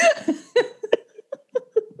DeGeneres?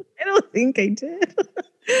 I don't think I did.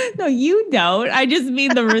 No, you don't. I just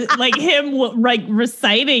mean like him like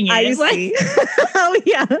reciting it. I see. Oh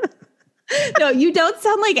yeah. No, you don't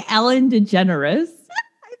sound like Ellen DeGeneres.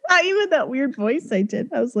 I thought you had that weird voice I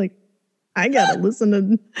did. I was like, I gotta listen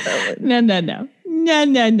to Ellen. No.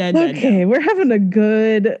 Okay, we're having a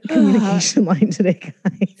good communication line today,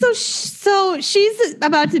 guys. So she's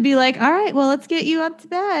about to be like, all right, well, let's get you up to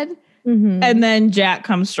bed. And then Jack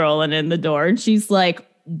comes strolling in the door and she's like,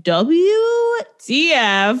 WTF,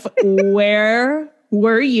 where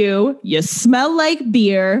were you? You smell like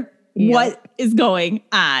beer. Yep. What is going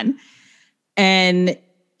on? And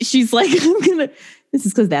she's like, this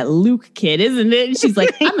is because that Luke kid, isn't it? And she's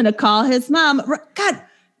like, I'm going to call his mom. God,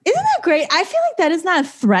 isn't that great? I feel like that is not a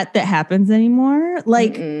threat that happens anymore.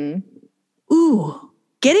 Like, ooh,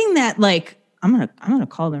 getting that, like, I'm gonna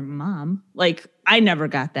call their mom. Like, I never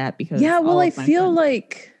got that because I feel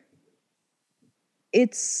like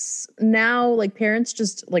it's now like parents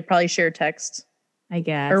just like probably share text, I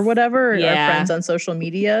guess, or whatever, or friends on social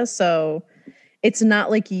media. So it's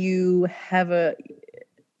not like you have I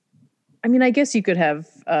mean, I guess you could have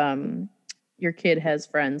your kid has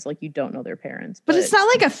friends like you don't know their parents, but it's not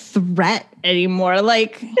like a threat anymore.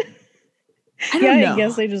 Like, I don't know. I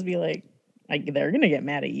guess they just be like they're gonna get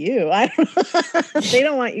mad at you. I don't know. They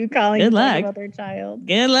don't want you calling about their child.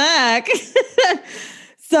 Good luck.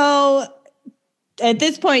 So at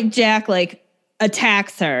this point, Jack like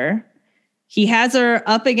attacks her. He has her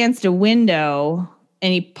up against a window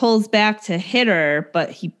and he pulls back to hit her,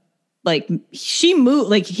 but she moved,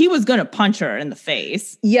 like he was going to punch her in the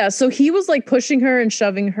face. Yeah. So he was like pushing her and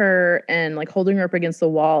shoving her and like holding her up against the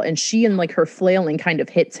wall. And she and like her flailing kind of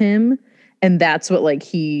hits him. And that's what like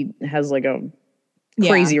he has like a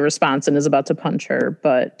crazy response and is about to punch her.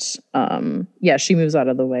 But she moves out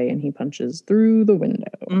of the way and he punches through the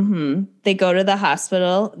window. Mm-hmm. They go to the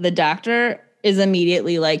hospital. The doctor is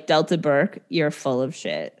immediately like, Delta Burke, you're full of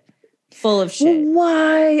shit. Full of shit.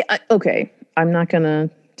 Why? Okay. I'm not going to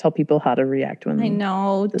tell people how to react when I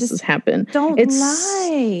know this has happened. Don't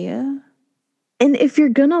lie. And if you're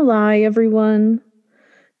going to lie, everyone,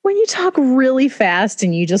 when you talk really fast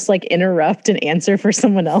and you just like interrupt and answer for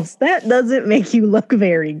someone else, that doesn't make you look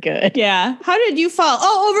very good. Yeah. How did you fall?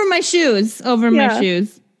 Oh, over my shoes. My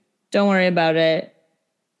shoes. Don't worry about it.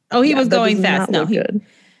 Oh, he was going fast. No, good.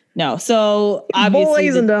 No. So obviously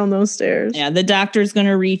blazing down those stairs. Yeah. The doctor's going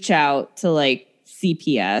to reach out to like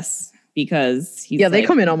CPS because he's they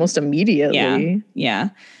come in almost immediately. Yeah.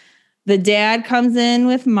 The dad comes in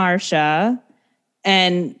with Marcia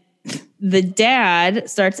and the dad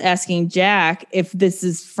starts asking Jack if this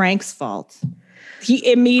is Frank's fault.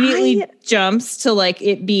 He immediately jumps to like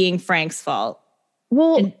it being Frank's fault.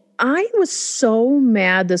 Well, I was so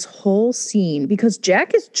mad this whole scene because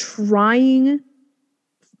Jack is trying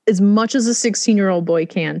as much as a 16-year-old boy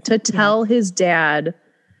can to tell his dad,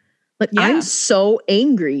 like, I'm so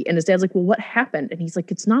angry. And his dad's like, well, what happened? And he's like,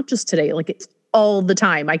 it's not just today. Like, it's all the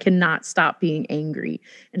time. I cannot stop being angry.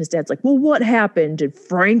 And his dad's like, well, what happened? Did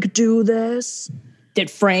Frank do this? Did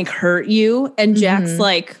Frank hurt you? And Jack's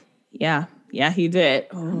like, yeah, he did.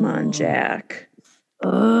 Come on, Jack.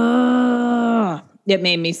 It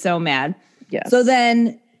made me so mad. Yes. So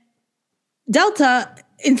then Delta,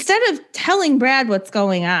 instead of telling Brad what's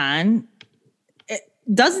going on, it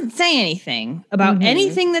doesn't say anything about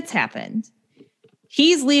anything that's happened.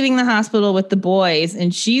 He's leaving the hospital with the boys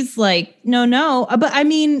and she's like, no. But I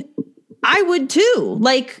mean, I would too.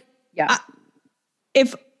 Like, tell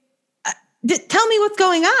me what's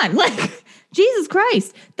going on. Like, Jesus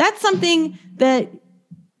Christ. That's something that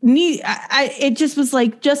it just was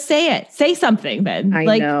like, just say it. Say something, Ben.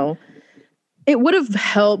 I know. It would have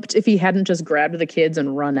helped if he hadn't just grabbed the kids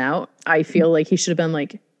and run out. I feel like he should have been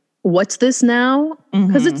like, what's this now?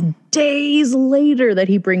 Because it's days later that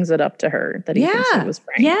he brings it up to her that he thinks it was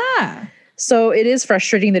Frank. Yeah. So it is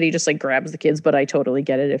frustrating that he just like grabs the kids, but I totally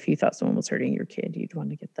get it. If you thought someone was hurting your kid, you'd want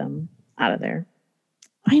to get them out of there.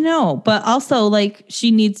 I know, but also like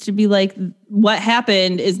she needs to be like, what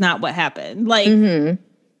happened is not what happened. Like,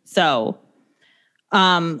 so,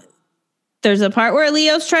 there's a part where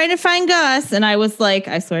Leo's trying to find Gus, and I was like,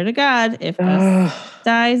 I swear to God, if Gus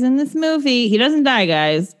dies in this movie, he doesn't die,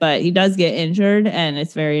 guys, but he does get injured, and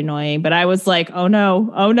it's very annoying. But I was like, oh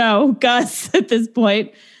no, Gus at this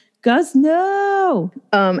point. Gus, no.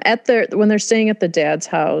 When they're staying at the dad's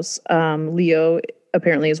house, Leo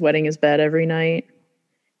apparently is wetting his bed every night,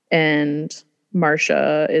 and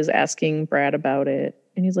Marcia is asking Brad about it,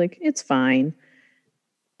 and he's like, it's fine.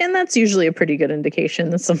 And that's usually a pretty good indication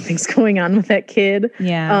that something's going on with that kid.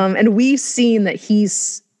 Yeah. And we've seen that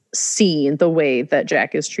he's seen the way that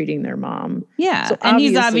Jack is treating their mom. Yeah. So and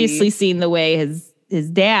he's obviously seen the way his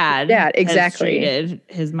dad has treated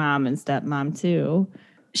his mom and stepmom too.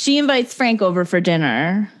 She invites Frank over for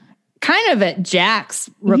dinner, kind of at Jack's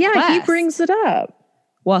request. Yeah, he brings it up.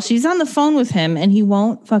 While she's on the phone with him, and he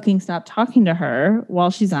won't fucking stop talking to her while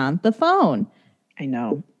she's on the phone. I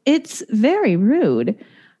know. It's very rude.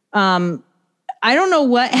 I don't know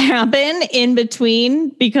what happened in between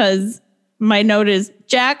because my note is,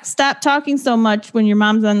 Jack, stop talking so much when your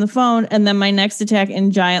mom's on the phone. And then my next attack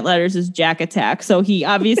in giant letters is Jack attack. So he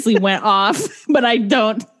obviously went off, but I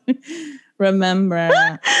don't remember.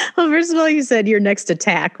 Well, first of all, you said your next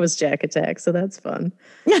attack was Jack attack. So that's fun.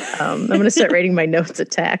 I'm going to start rating my notes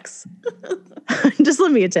attacks. Just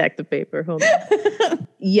let me attack the paper. Hold on.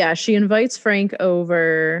 Yeah, she invites Frank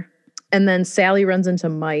over. And then Sally runs into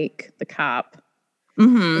Mike, the cop,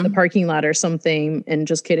 in the parking lot or something. And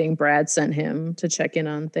just kidding, Brad sent him to check in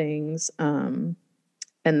on things. And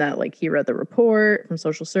that, like, he read the report from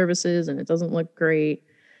social services and it doesn't look great.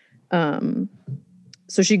 So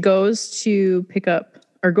she goes to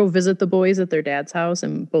go visit the boys at their dad's house,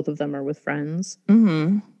 and both of them are with friends.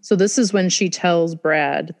 So this is when she tells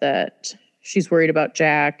Brad that she's worried about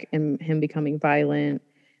Jack and him becoming violent.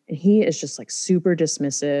 And he is just like super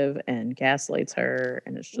dismissive and gaslights her.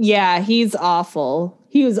 And it's just he's awful.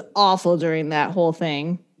 He was awful during that whole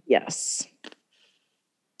thing. Yes.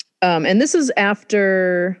 And this is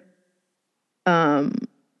after going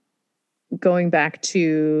back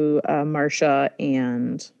to Marcia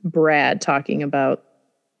and Brad talking about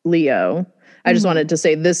Leo. I just wanted to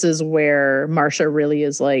say this is where Marcia really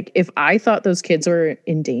is like, if I thought those kids were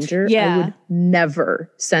in danger, I would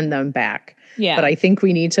never send them back. Yeah. But I think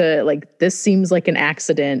we need to, like, this seems like an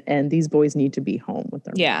accident and these boys need to be home with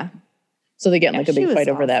their mom. So they get in like a big fight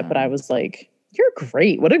over that. But I was like, you're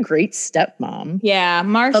great. What a great stepmom. Yeah,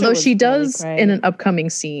 Marcia. Although she does in an upcoming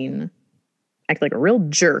scene act like a real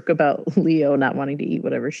jerk about Leo not wanting to eat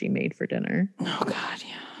whatever she made for dinner. Oh God,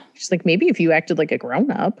 yeah. She's like, maybe if you acted like a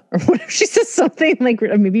grown-up, or what if she says something like,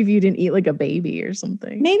 maybe if you didn't eat like a baby or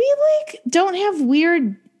something. Maybe like don't have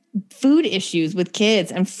weird food issues with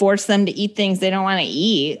kids and force them to eat things they don't want to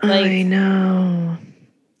eat. Like, I know.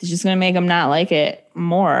 It's just going to make them not like it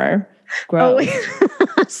more. Gross.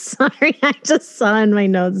 Oh, sorry. I just saw in my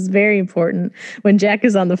notes, very important, when Jack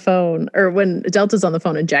is on the phone, or when Delta's on the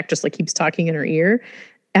phone and Jack just like keeps talking in her ear.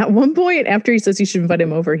 At one point, after he says he should invite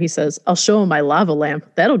him over, he says, I'll show him my lava lamp.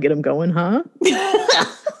 That'll get him going, huh?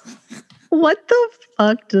 What the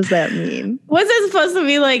fuck does that mean? Was it supposed to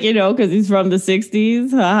be like, because he's from the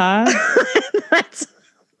 60s? That's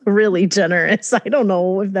really generous. I don't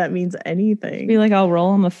know if that means anything. Be like, I'll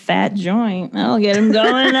roll him a fat joint. I'll get him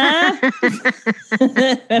going, huh?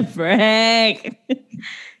 Frank.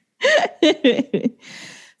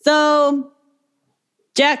 So,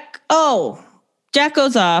 Jack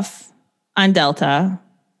goes off on Delta.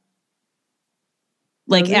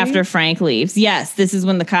 Like after Frank leaves. Yes, this is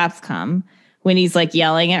when the cops come. When he's like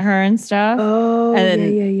yelling at her and stuff. Oh, and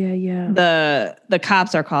then yeah. The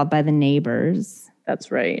cops are called by the neighbors.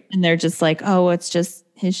 That's right. And they're just like, oh, it's just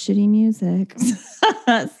his shitty music.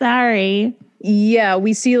 Sorry. Yeah,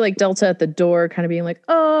 we see like Delta at the door kind of being like,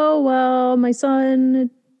 oh, well, my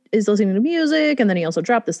son is listening to music, and then he also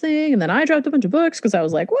dropped this thing, and then I dropped a bunch of books because I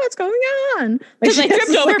was like, what's going on? Because I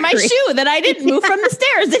tripped over my shoe that I didn't move from the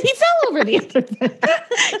stairs, and he fell over the other thing.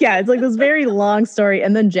 Yeah, it's like this very long story,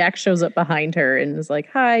 and then Jack shows up behind her and is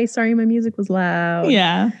like, hi, sorry my music was loud.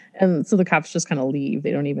 Yeah. And so the cops just kind of leave.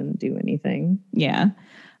 They don't even do anything. Yeah.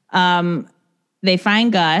 They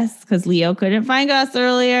find Gus, because Leo couldn't find Gus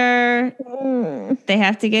earlier. They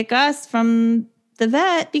have to get Gus from the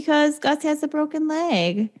vet because Gus has a broken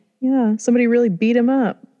leg. Yeah, somebody really beat him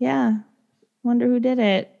up. Yeah. Wonder who did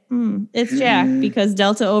it. It's Jack, because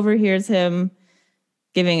Delta overhears him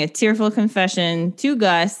giving a tearful confession to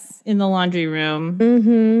Gus in the laundry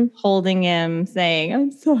room, holding him, saying,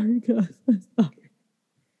 I'm sorry, Gus. I'm sorry.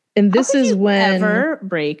 And this is when... ever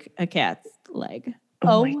break a cat's leg?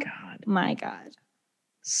 Oh my God. My God.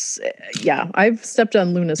 Yeah, I've stepped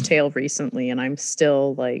on Luna's tail recently, and I'm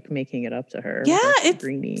still like making it up to her. Yeah,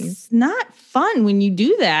 it's not fun when you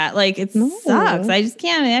do that. Like, it sucks. I just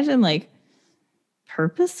can't imagine like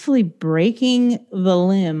purposefully breaking the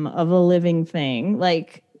limb of a living thing.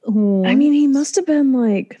 Like, what? I mean, he must have been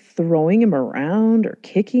like throwing him around or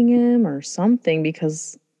kicking him or something,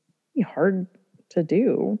 because it's hard to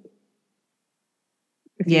do.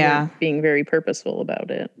 If you're being very purposeful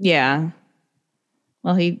about it. Yeah.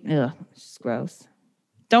 Well, it's gross.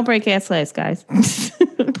 Don't break cat's legs, guys.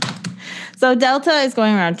 So Delta is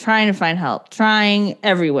going around trying to find help, trying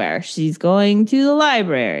everywhere. She's going to the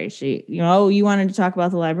library. You wanted to talk about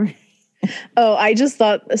the library? Oh, I just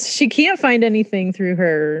thought she can't find anything through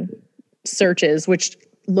her searches, which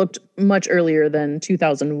looked much earlier than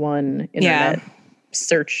 2001 internet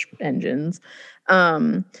search engines.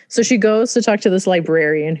 So she goes to talk to this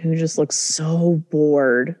librarian who just looks so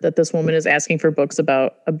bored that this woman is asking for books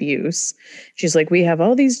about abuse. She's like, we have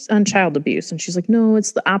all these on child abuse. And she's like, no,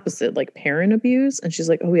 it's the opposite, like parent abuse. And she's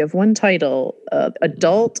like, oh, we have one title,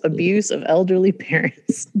 adult abuse of elderly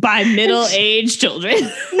parents. By middle-aged children.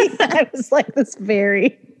 I was like, this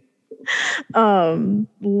very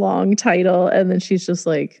long title. And then she's just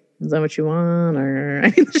like, is that what you want? Or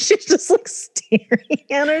I mean, she just like staring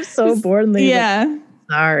at her so bored. And like,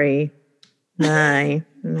 sorry. Bye.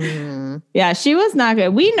 Yeah, she was not good.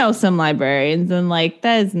 We know some librarians, and like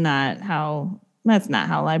that's not how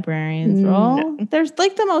librarians roll. No. They're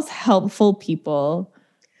like the most helpful people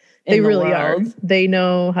in the really world. Are. They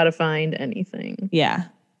know how to find anything. Yeah.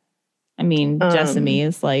 I mean, Jessamy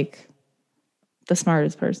is like the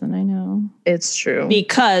smartest person I know. It's true.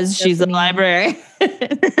 Because she's a librarian.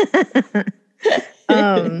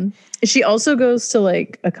 She also goes to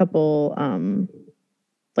like a couple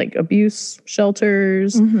like abuse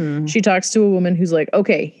shelters. Mm-hmm. She talks to a woman who's like,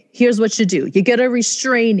 okay, here's what you do. You get a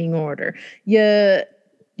restraining order. You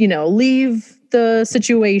leave the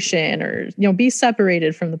situation, or, be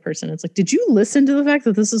separated from the person. It's like, did you listen to the fact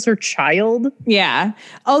that this is her child? Yeah.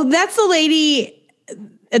 Oh, that's the lady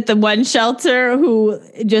at the one shelter who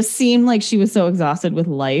just seemed like she was so exhausted with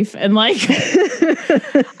life. And like,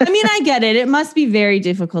 I mean, I get it. It must be very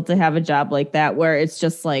difficult to have a job like that where it's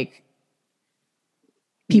just like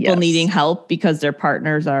people needing help because their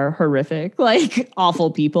partners are horrific, like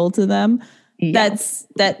awful people to them. Yeah.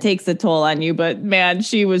 That takes a toll on you. But man,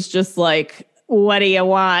 she was just like what do you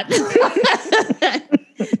want?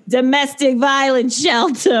 Domestic violence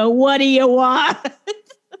shelter. What do you want?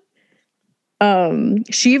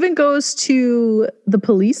 She even goes to the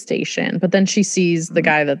police station, but then she sees the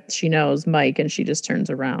guy that she knows, Mike, and she just turns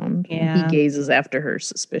around. Yeah. He gazes after her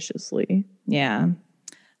suspiciously. Yeah.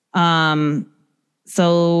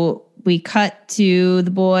 So we cut to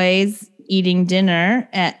the boys eating dinner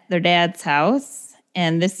at their dad's house.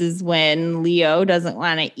 And this is when Leo doesn't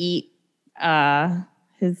want to eat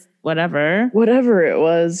his whatever. Whatever it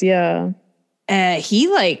was, yeah.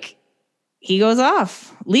 He goes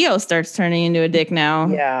off. Leo starts turning into a dick now.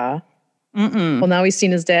 Yeah. Well, now he's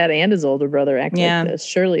seen his dad and his older brother act Yeah. like this.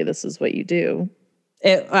 Surely this is what you do.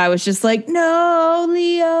 I was just like, no,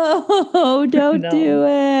 Leo, don't do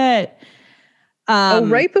it.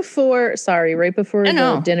 Right before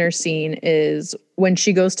the dinner scene is when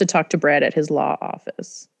she goes to talk to Brad at his law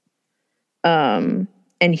office. And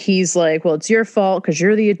he's like, well, it's your fault because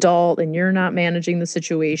you're the adult and you're not managing the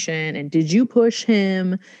situation. And did you push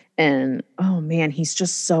him? And, oh, man, he's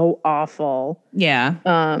just so awful. Yeah.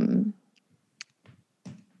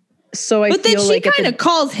 So but then she kind of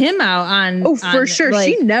calls him out on. Oh, for sure.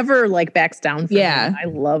 Like, she never backs down from him. I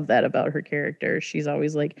love that about her character. She's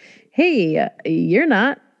always like, hey, you're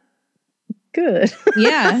not good.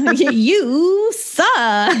 Yeah. You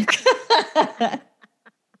suck.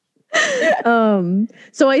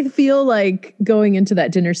 So I feel like going into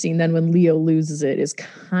that dinner scene then when Leo loses it is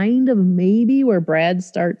kind of maybe where Brad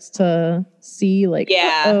starts to see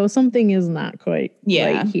something is not quite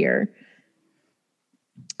right here.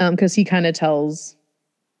 Because he kind of tells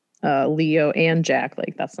Leo and Jack,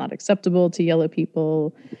 like, that's not acceptable to yell at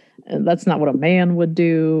people. And that's not what a man would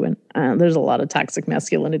do. And there's a lot of toxic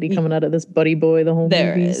masculinity coming out of this buddy boy the whole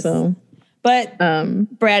movie. Is. So, but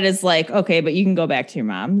Brad is like, okay, but you can go back to your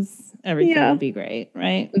mom's. Everything will be great,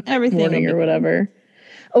 right? Everything morning or whatever.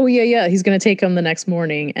 Oh, yeah. He's going to take him the next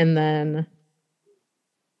morning. And then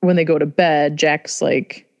when they go to bed, Jack's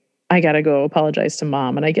like, I got to go apologize to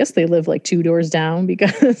Mom. And I guess they live like 2 doors down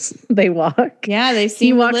because they walk. Yeah,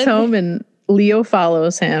 he walks home and Leo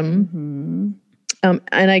follows him. Mm-hmm.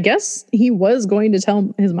 And I guess he was going to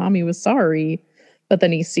tell his mom he was sorry. But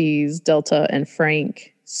then he sees Delta and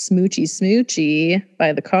Frank smoochy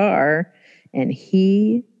by the car. And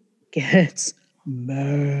he gets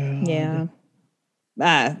mad. Yeah.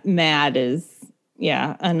 Mad is,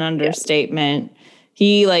 an understatement.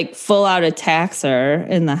 He full out attacks her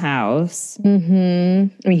in the house. Mm-hmm.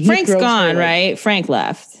 I mean, Frank's gone, right? Frank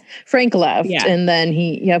left. Yeah. And then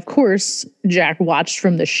of course, Jack watched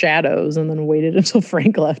from the shadows and then waited until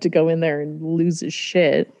Frank left to go in there and lose his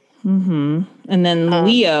shit. Mm-hmm. And then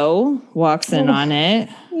Leo walks in on it.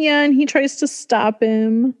 Yeah, and he tries to stop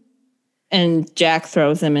him. And Jack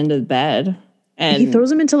throws him into the bed. And he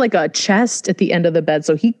throws him into a chest at the end of the bed.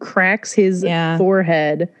 So he cracks his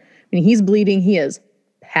forehead. I mean, he's bleeding. He is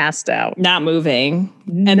passed out. Not moving.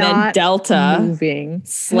 And then Delta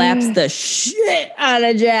slaps the shit out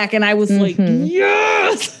of Jack. And I was like,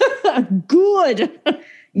 yes, good.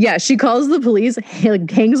 Yeah, she calls the police,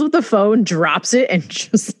 hangs with the phone, drops it, and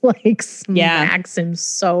just smacks him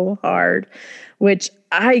so hard. Which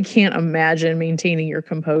I can't imagine maintaining your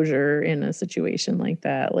composure in a situation like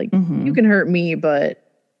that. You can hurt me, but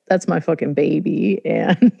that's my fucking baby.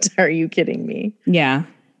 And are you kidding me? Yeah.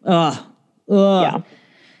 Ugh. Yeah.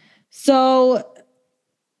 So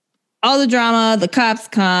all the drama, the cops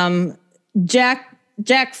come. Jack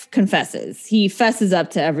confesses. He fesses up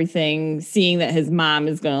to everything, seeing that his mom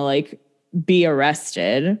is going to be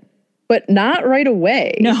arrested. But not right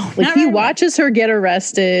away. No. He watches her get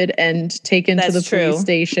arrested and taken to the police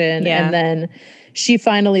station. Yeah. And then she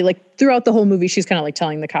finally, throughout the whole movie, she's kind of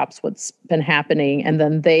telling the cops what's been happening. And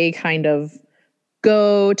then they kind of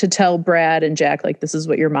go to tell Brad and Jack, this is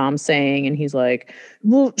what your mom's saying. And he's like,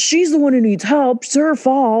 well, she's the one who needs help. It's her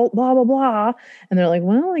fault, blah, blah, blah. And they're like,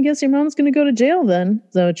 well, I guess your mom's going to go to jail then.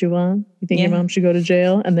 Is that what you want? You think your mom should go to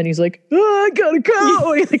jail? And then he's like, oh, I gotta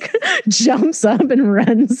go. He jumps up and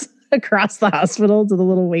runs across the hospital to the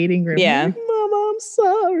little waiting room. Yeah. Mom, I'm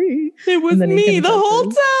sorry. It was me the whole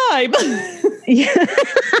time.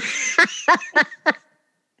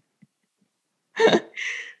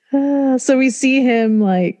 So we see him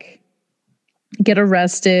get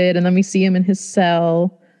arrested, and then we see him in his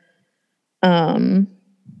cell.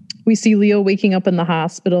 We see Leo waking up in the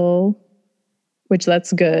hospital, which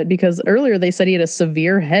that's good because earlier they said he had a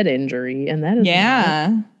severe head injury, and that is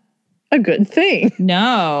not a good thing.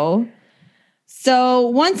 No. So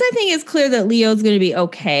once I think it's clear that Leo's going to be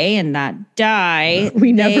okay and not die,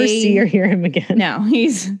 we never see or hear him again. No, he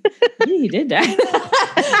did die.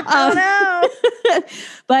 Oh no!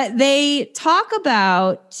 But they talk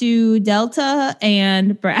about to Delta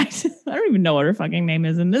and Brad. I don't even know what her fucking name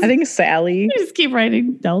is in this. I think Sally. I just keep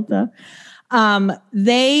writing Delta.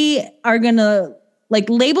 They are going to like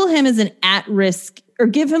label him as an at-risk or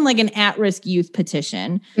give him like an at-risk youth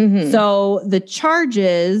petition. Mm-hmm. So the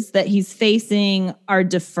charges that he's facing are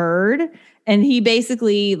deferred. And he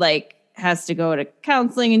basically like has to go to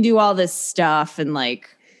counseling and do all this stuff and like.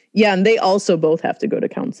 Yeah, and they also both have to go to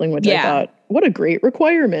counseling, which I thought, what a great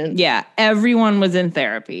requirement. Yeah, everyone was in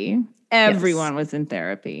therapy. Everyone was in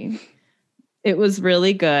therapy. It was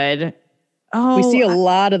really good. Oh, we see a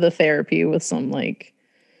lot of the therapy with some like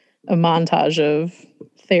a montage of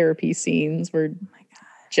therapy scenes where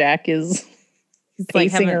Jack is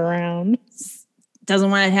pacing around.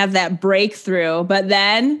 Doesn't want to have that breakthrough, but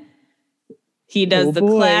then he does the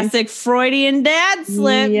classic Freudian dad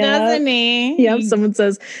slip, doesn't he? Yeah, someone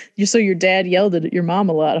says, so your dad yelled at your mom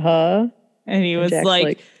a lot, huh? And he was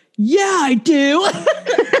like, yeah, I do.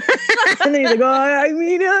 And then he's like, I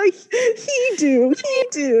mean, he do.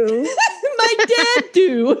 My dad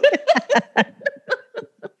do.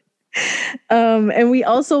 And we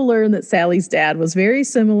also learned that Sally's dad was very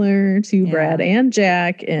similar to Brad and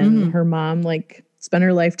Jack, and her mom like spent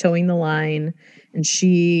her life towing the line, and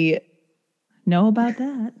she know about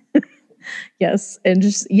that. Yes.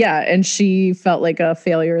 And she felt like a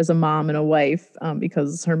failure as a mom and a wife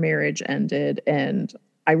because her marriage ended. And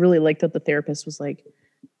I really liked that the therapist was like,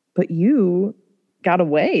 but you got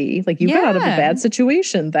away. Like you got out of a bad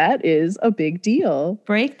situation. That is a big deal.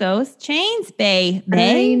 Break those chains, babe.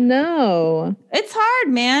 I know. It's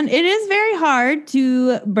hard, man. It is very hard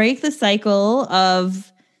to break the cycle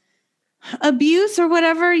of abuse or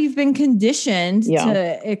whatever you've been conditioned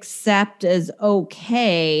to accept as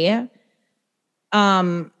okay.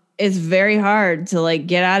 It's very hard to like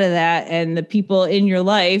get out of that. And the people in your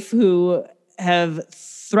life who have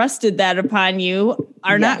thrusted that upon you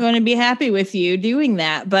are not going to be happy with you doing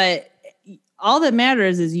that. But all that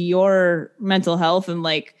matters is your mental health and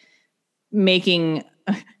like making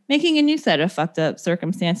a new set of fucked up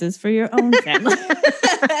circumstances for your own family.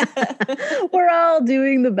 We're all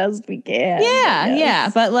doing the best we can. Yeah.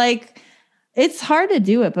 But like, it's hard to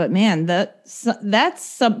do it. But man, that's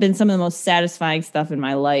been some of the most satisfying stuff in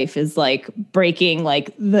my life is like breaking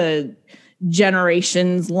like the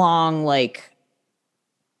generations long, like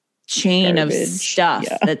chain of stuff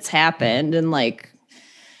that's happened and like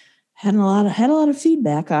had a lot of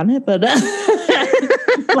feedback on it, but a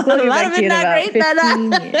lot of it not great, but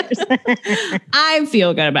I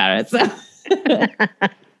feel good about it. So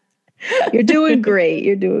You're doing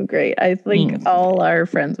great. I think all our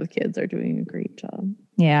friends with kids are doing a great job.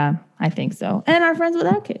 Yeah, I think so. And our friends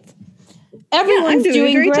without kids. Everyone's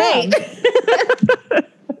doing great.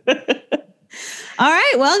 All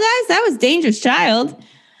right. Well, guys, that was Dangerous Child.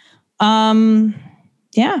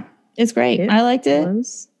 Yeah, it's great. I liked it.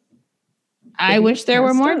 I wish there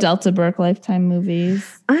were more Delta Burke Lifetime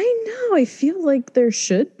movies. I know. I feel like there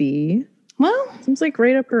should be. Well, seems like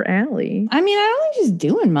right up her alley. I mean, I don't think she's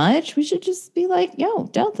doing much. We should just be like, yo,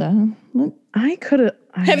 Delta. I could have.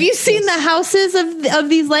 Have you seen the houses of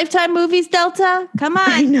these Lifetime movies, Delta? Come on.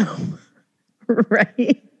 I know.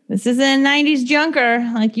 Right. This isn't a 90s junker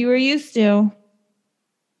like you were used to.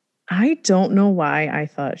 I don't know why I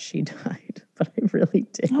thought she died, but I really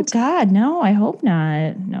did. Oh, God, no, I hope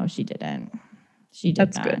not. No, she didn't. She did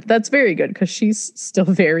not. That's good. That's very good because she's still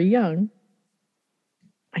very young.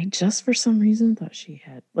 I just, for some reason, thought she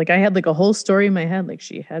had, like, I had, like, a whole story in my head, like,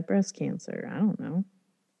 she had breast cancer. I don't know.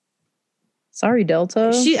 Sorry,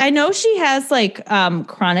 Delta. I know she has, like,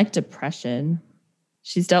 chronic depression.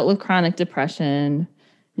 She's dealt with chronic depression,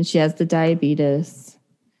 and she has the diabetes.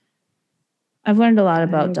 I've learned a lot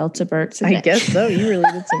about Delta Burke today. I guess so. You really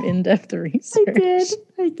did some in-depth research.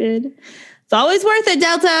 I did. It's always worth it,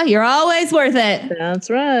 Delta. You're always worth it. That's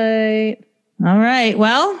right. All right.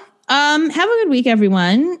 Well, have a good week,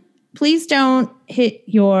 everyone. Please don't hit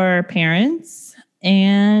your parents.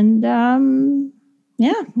 And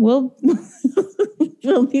we'll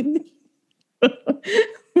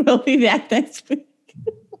be back next week.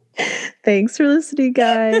 Thanks for listening,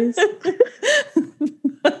 guys.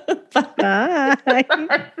 Bye.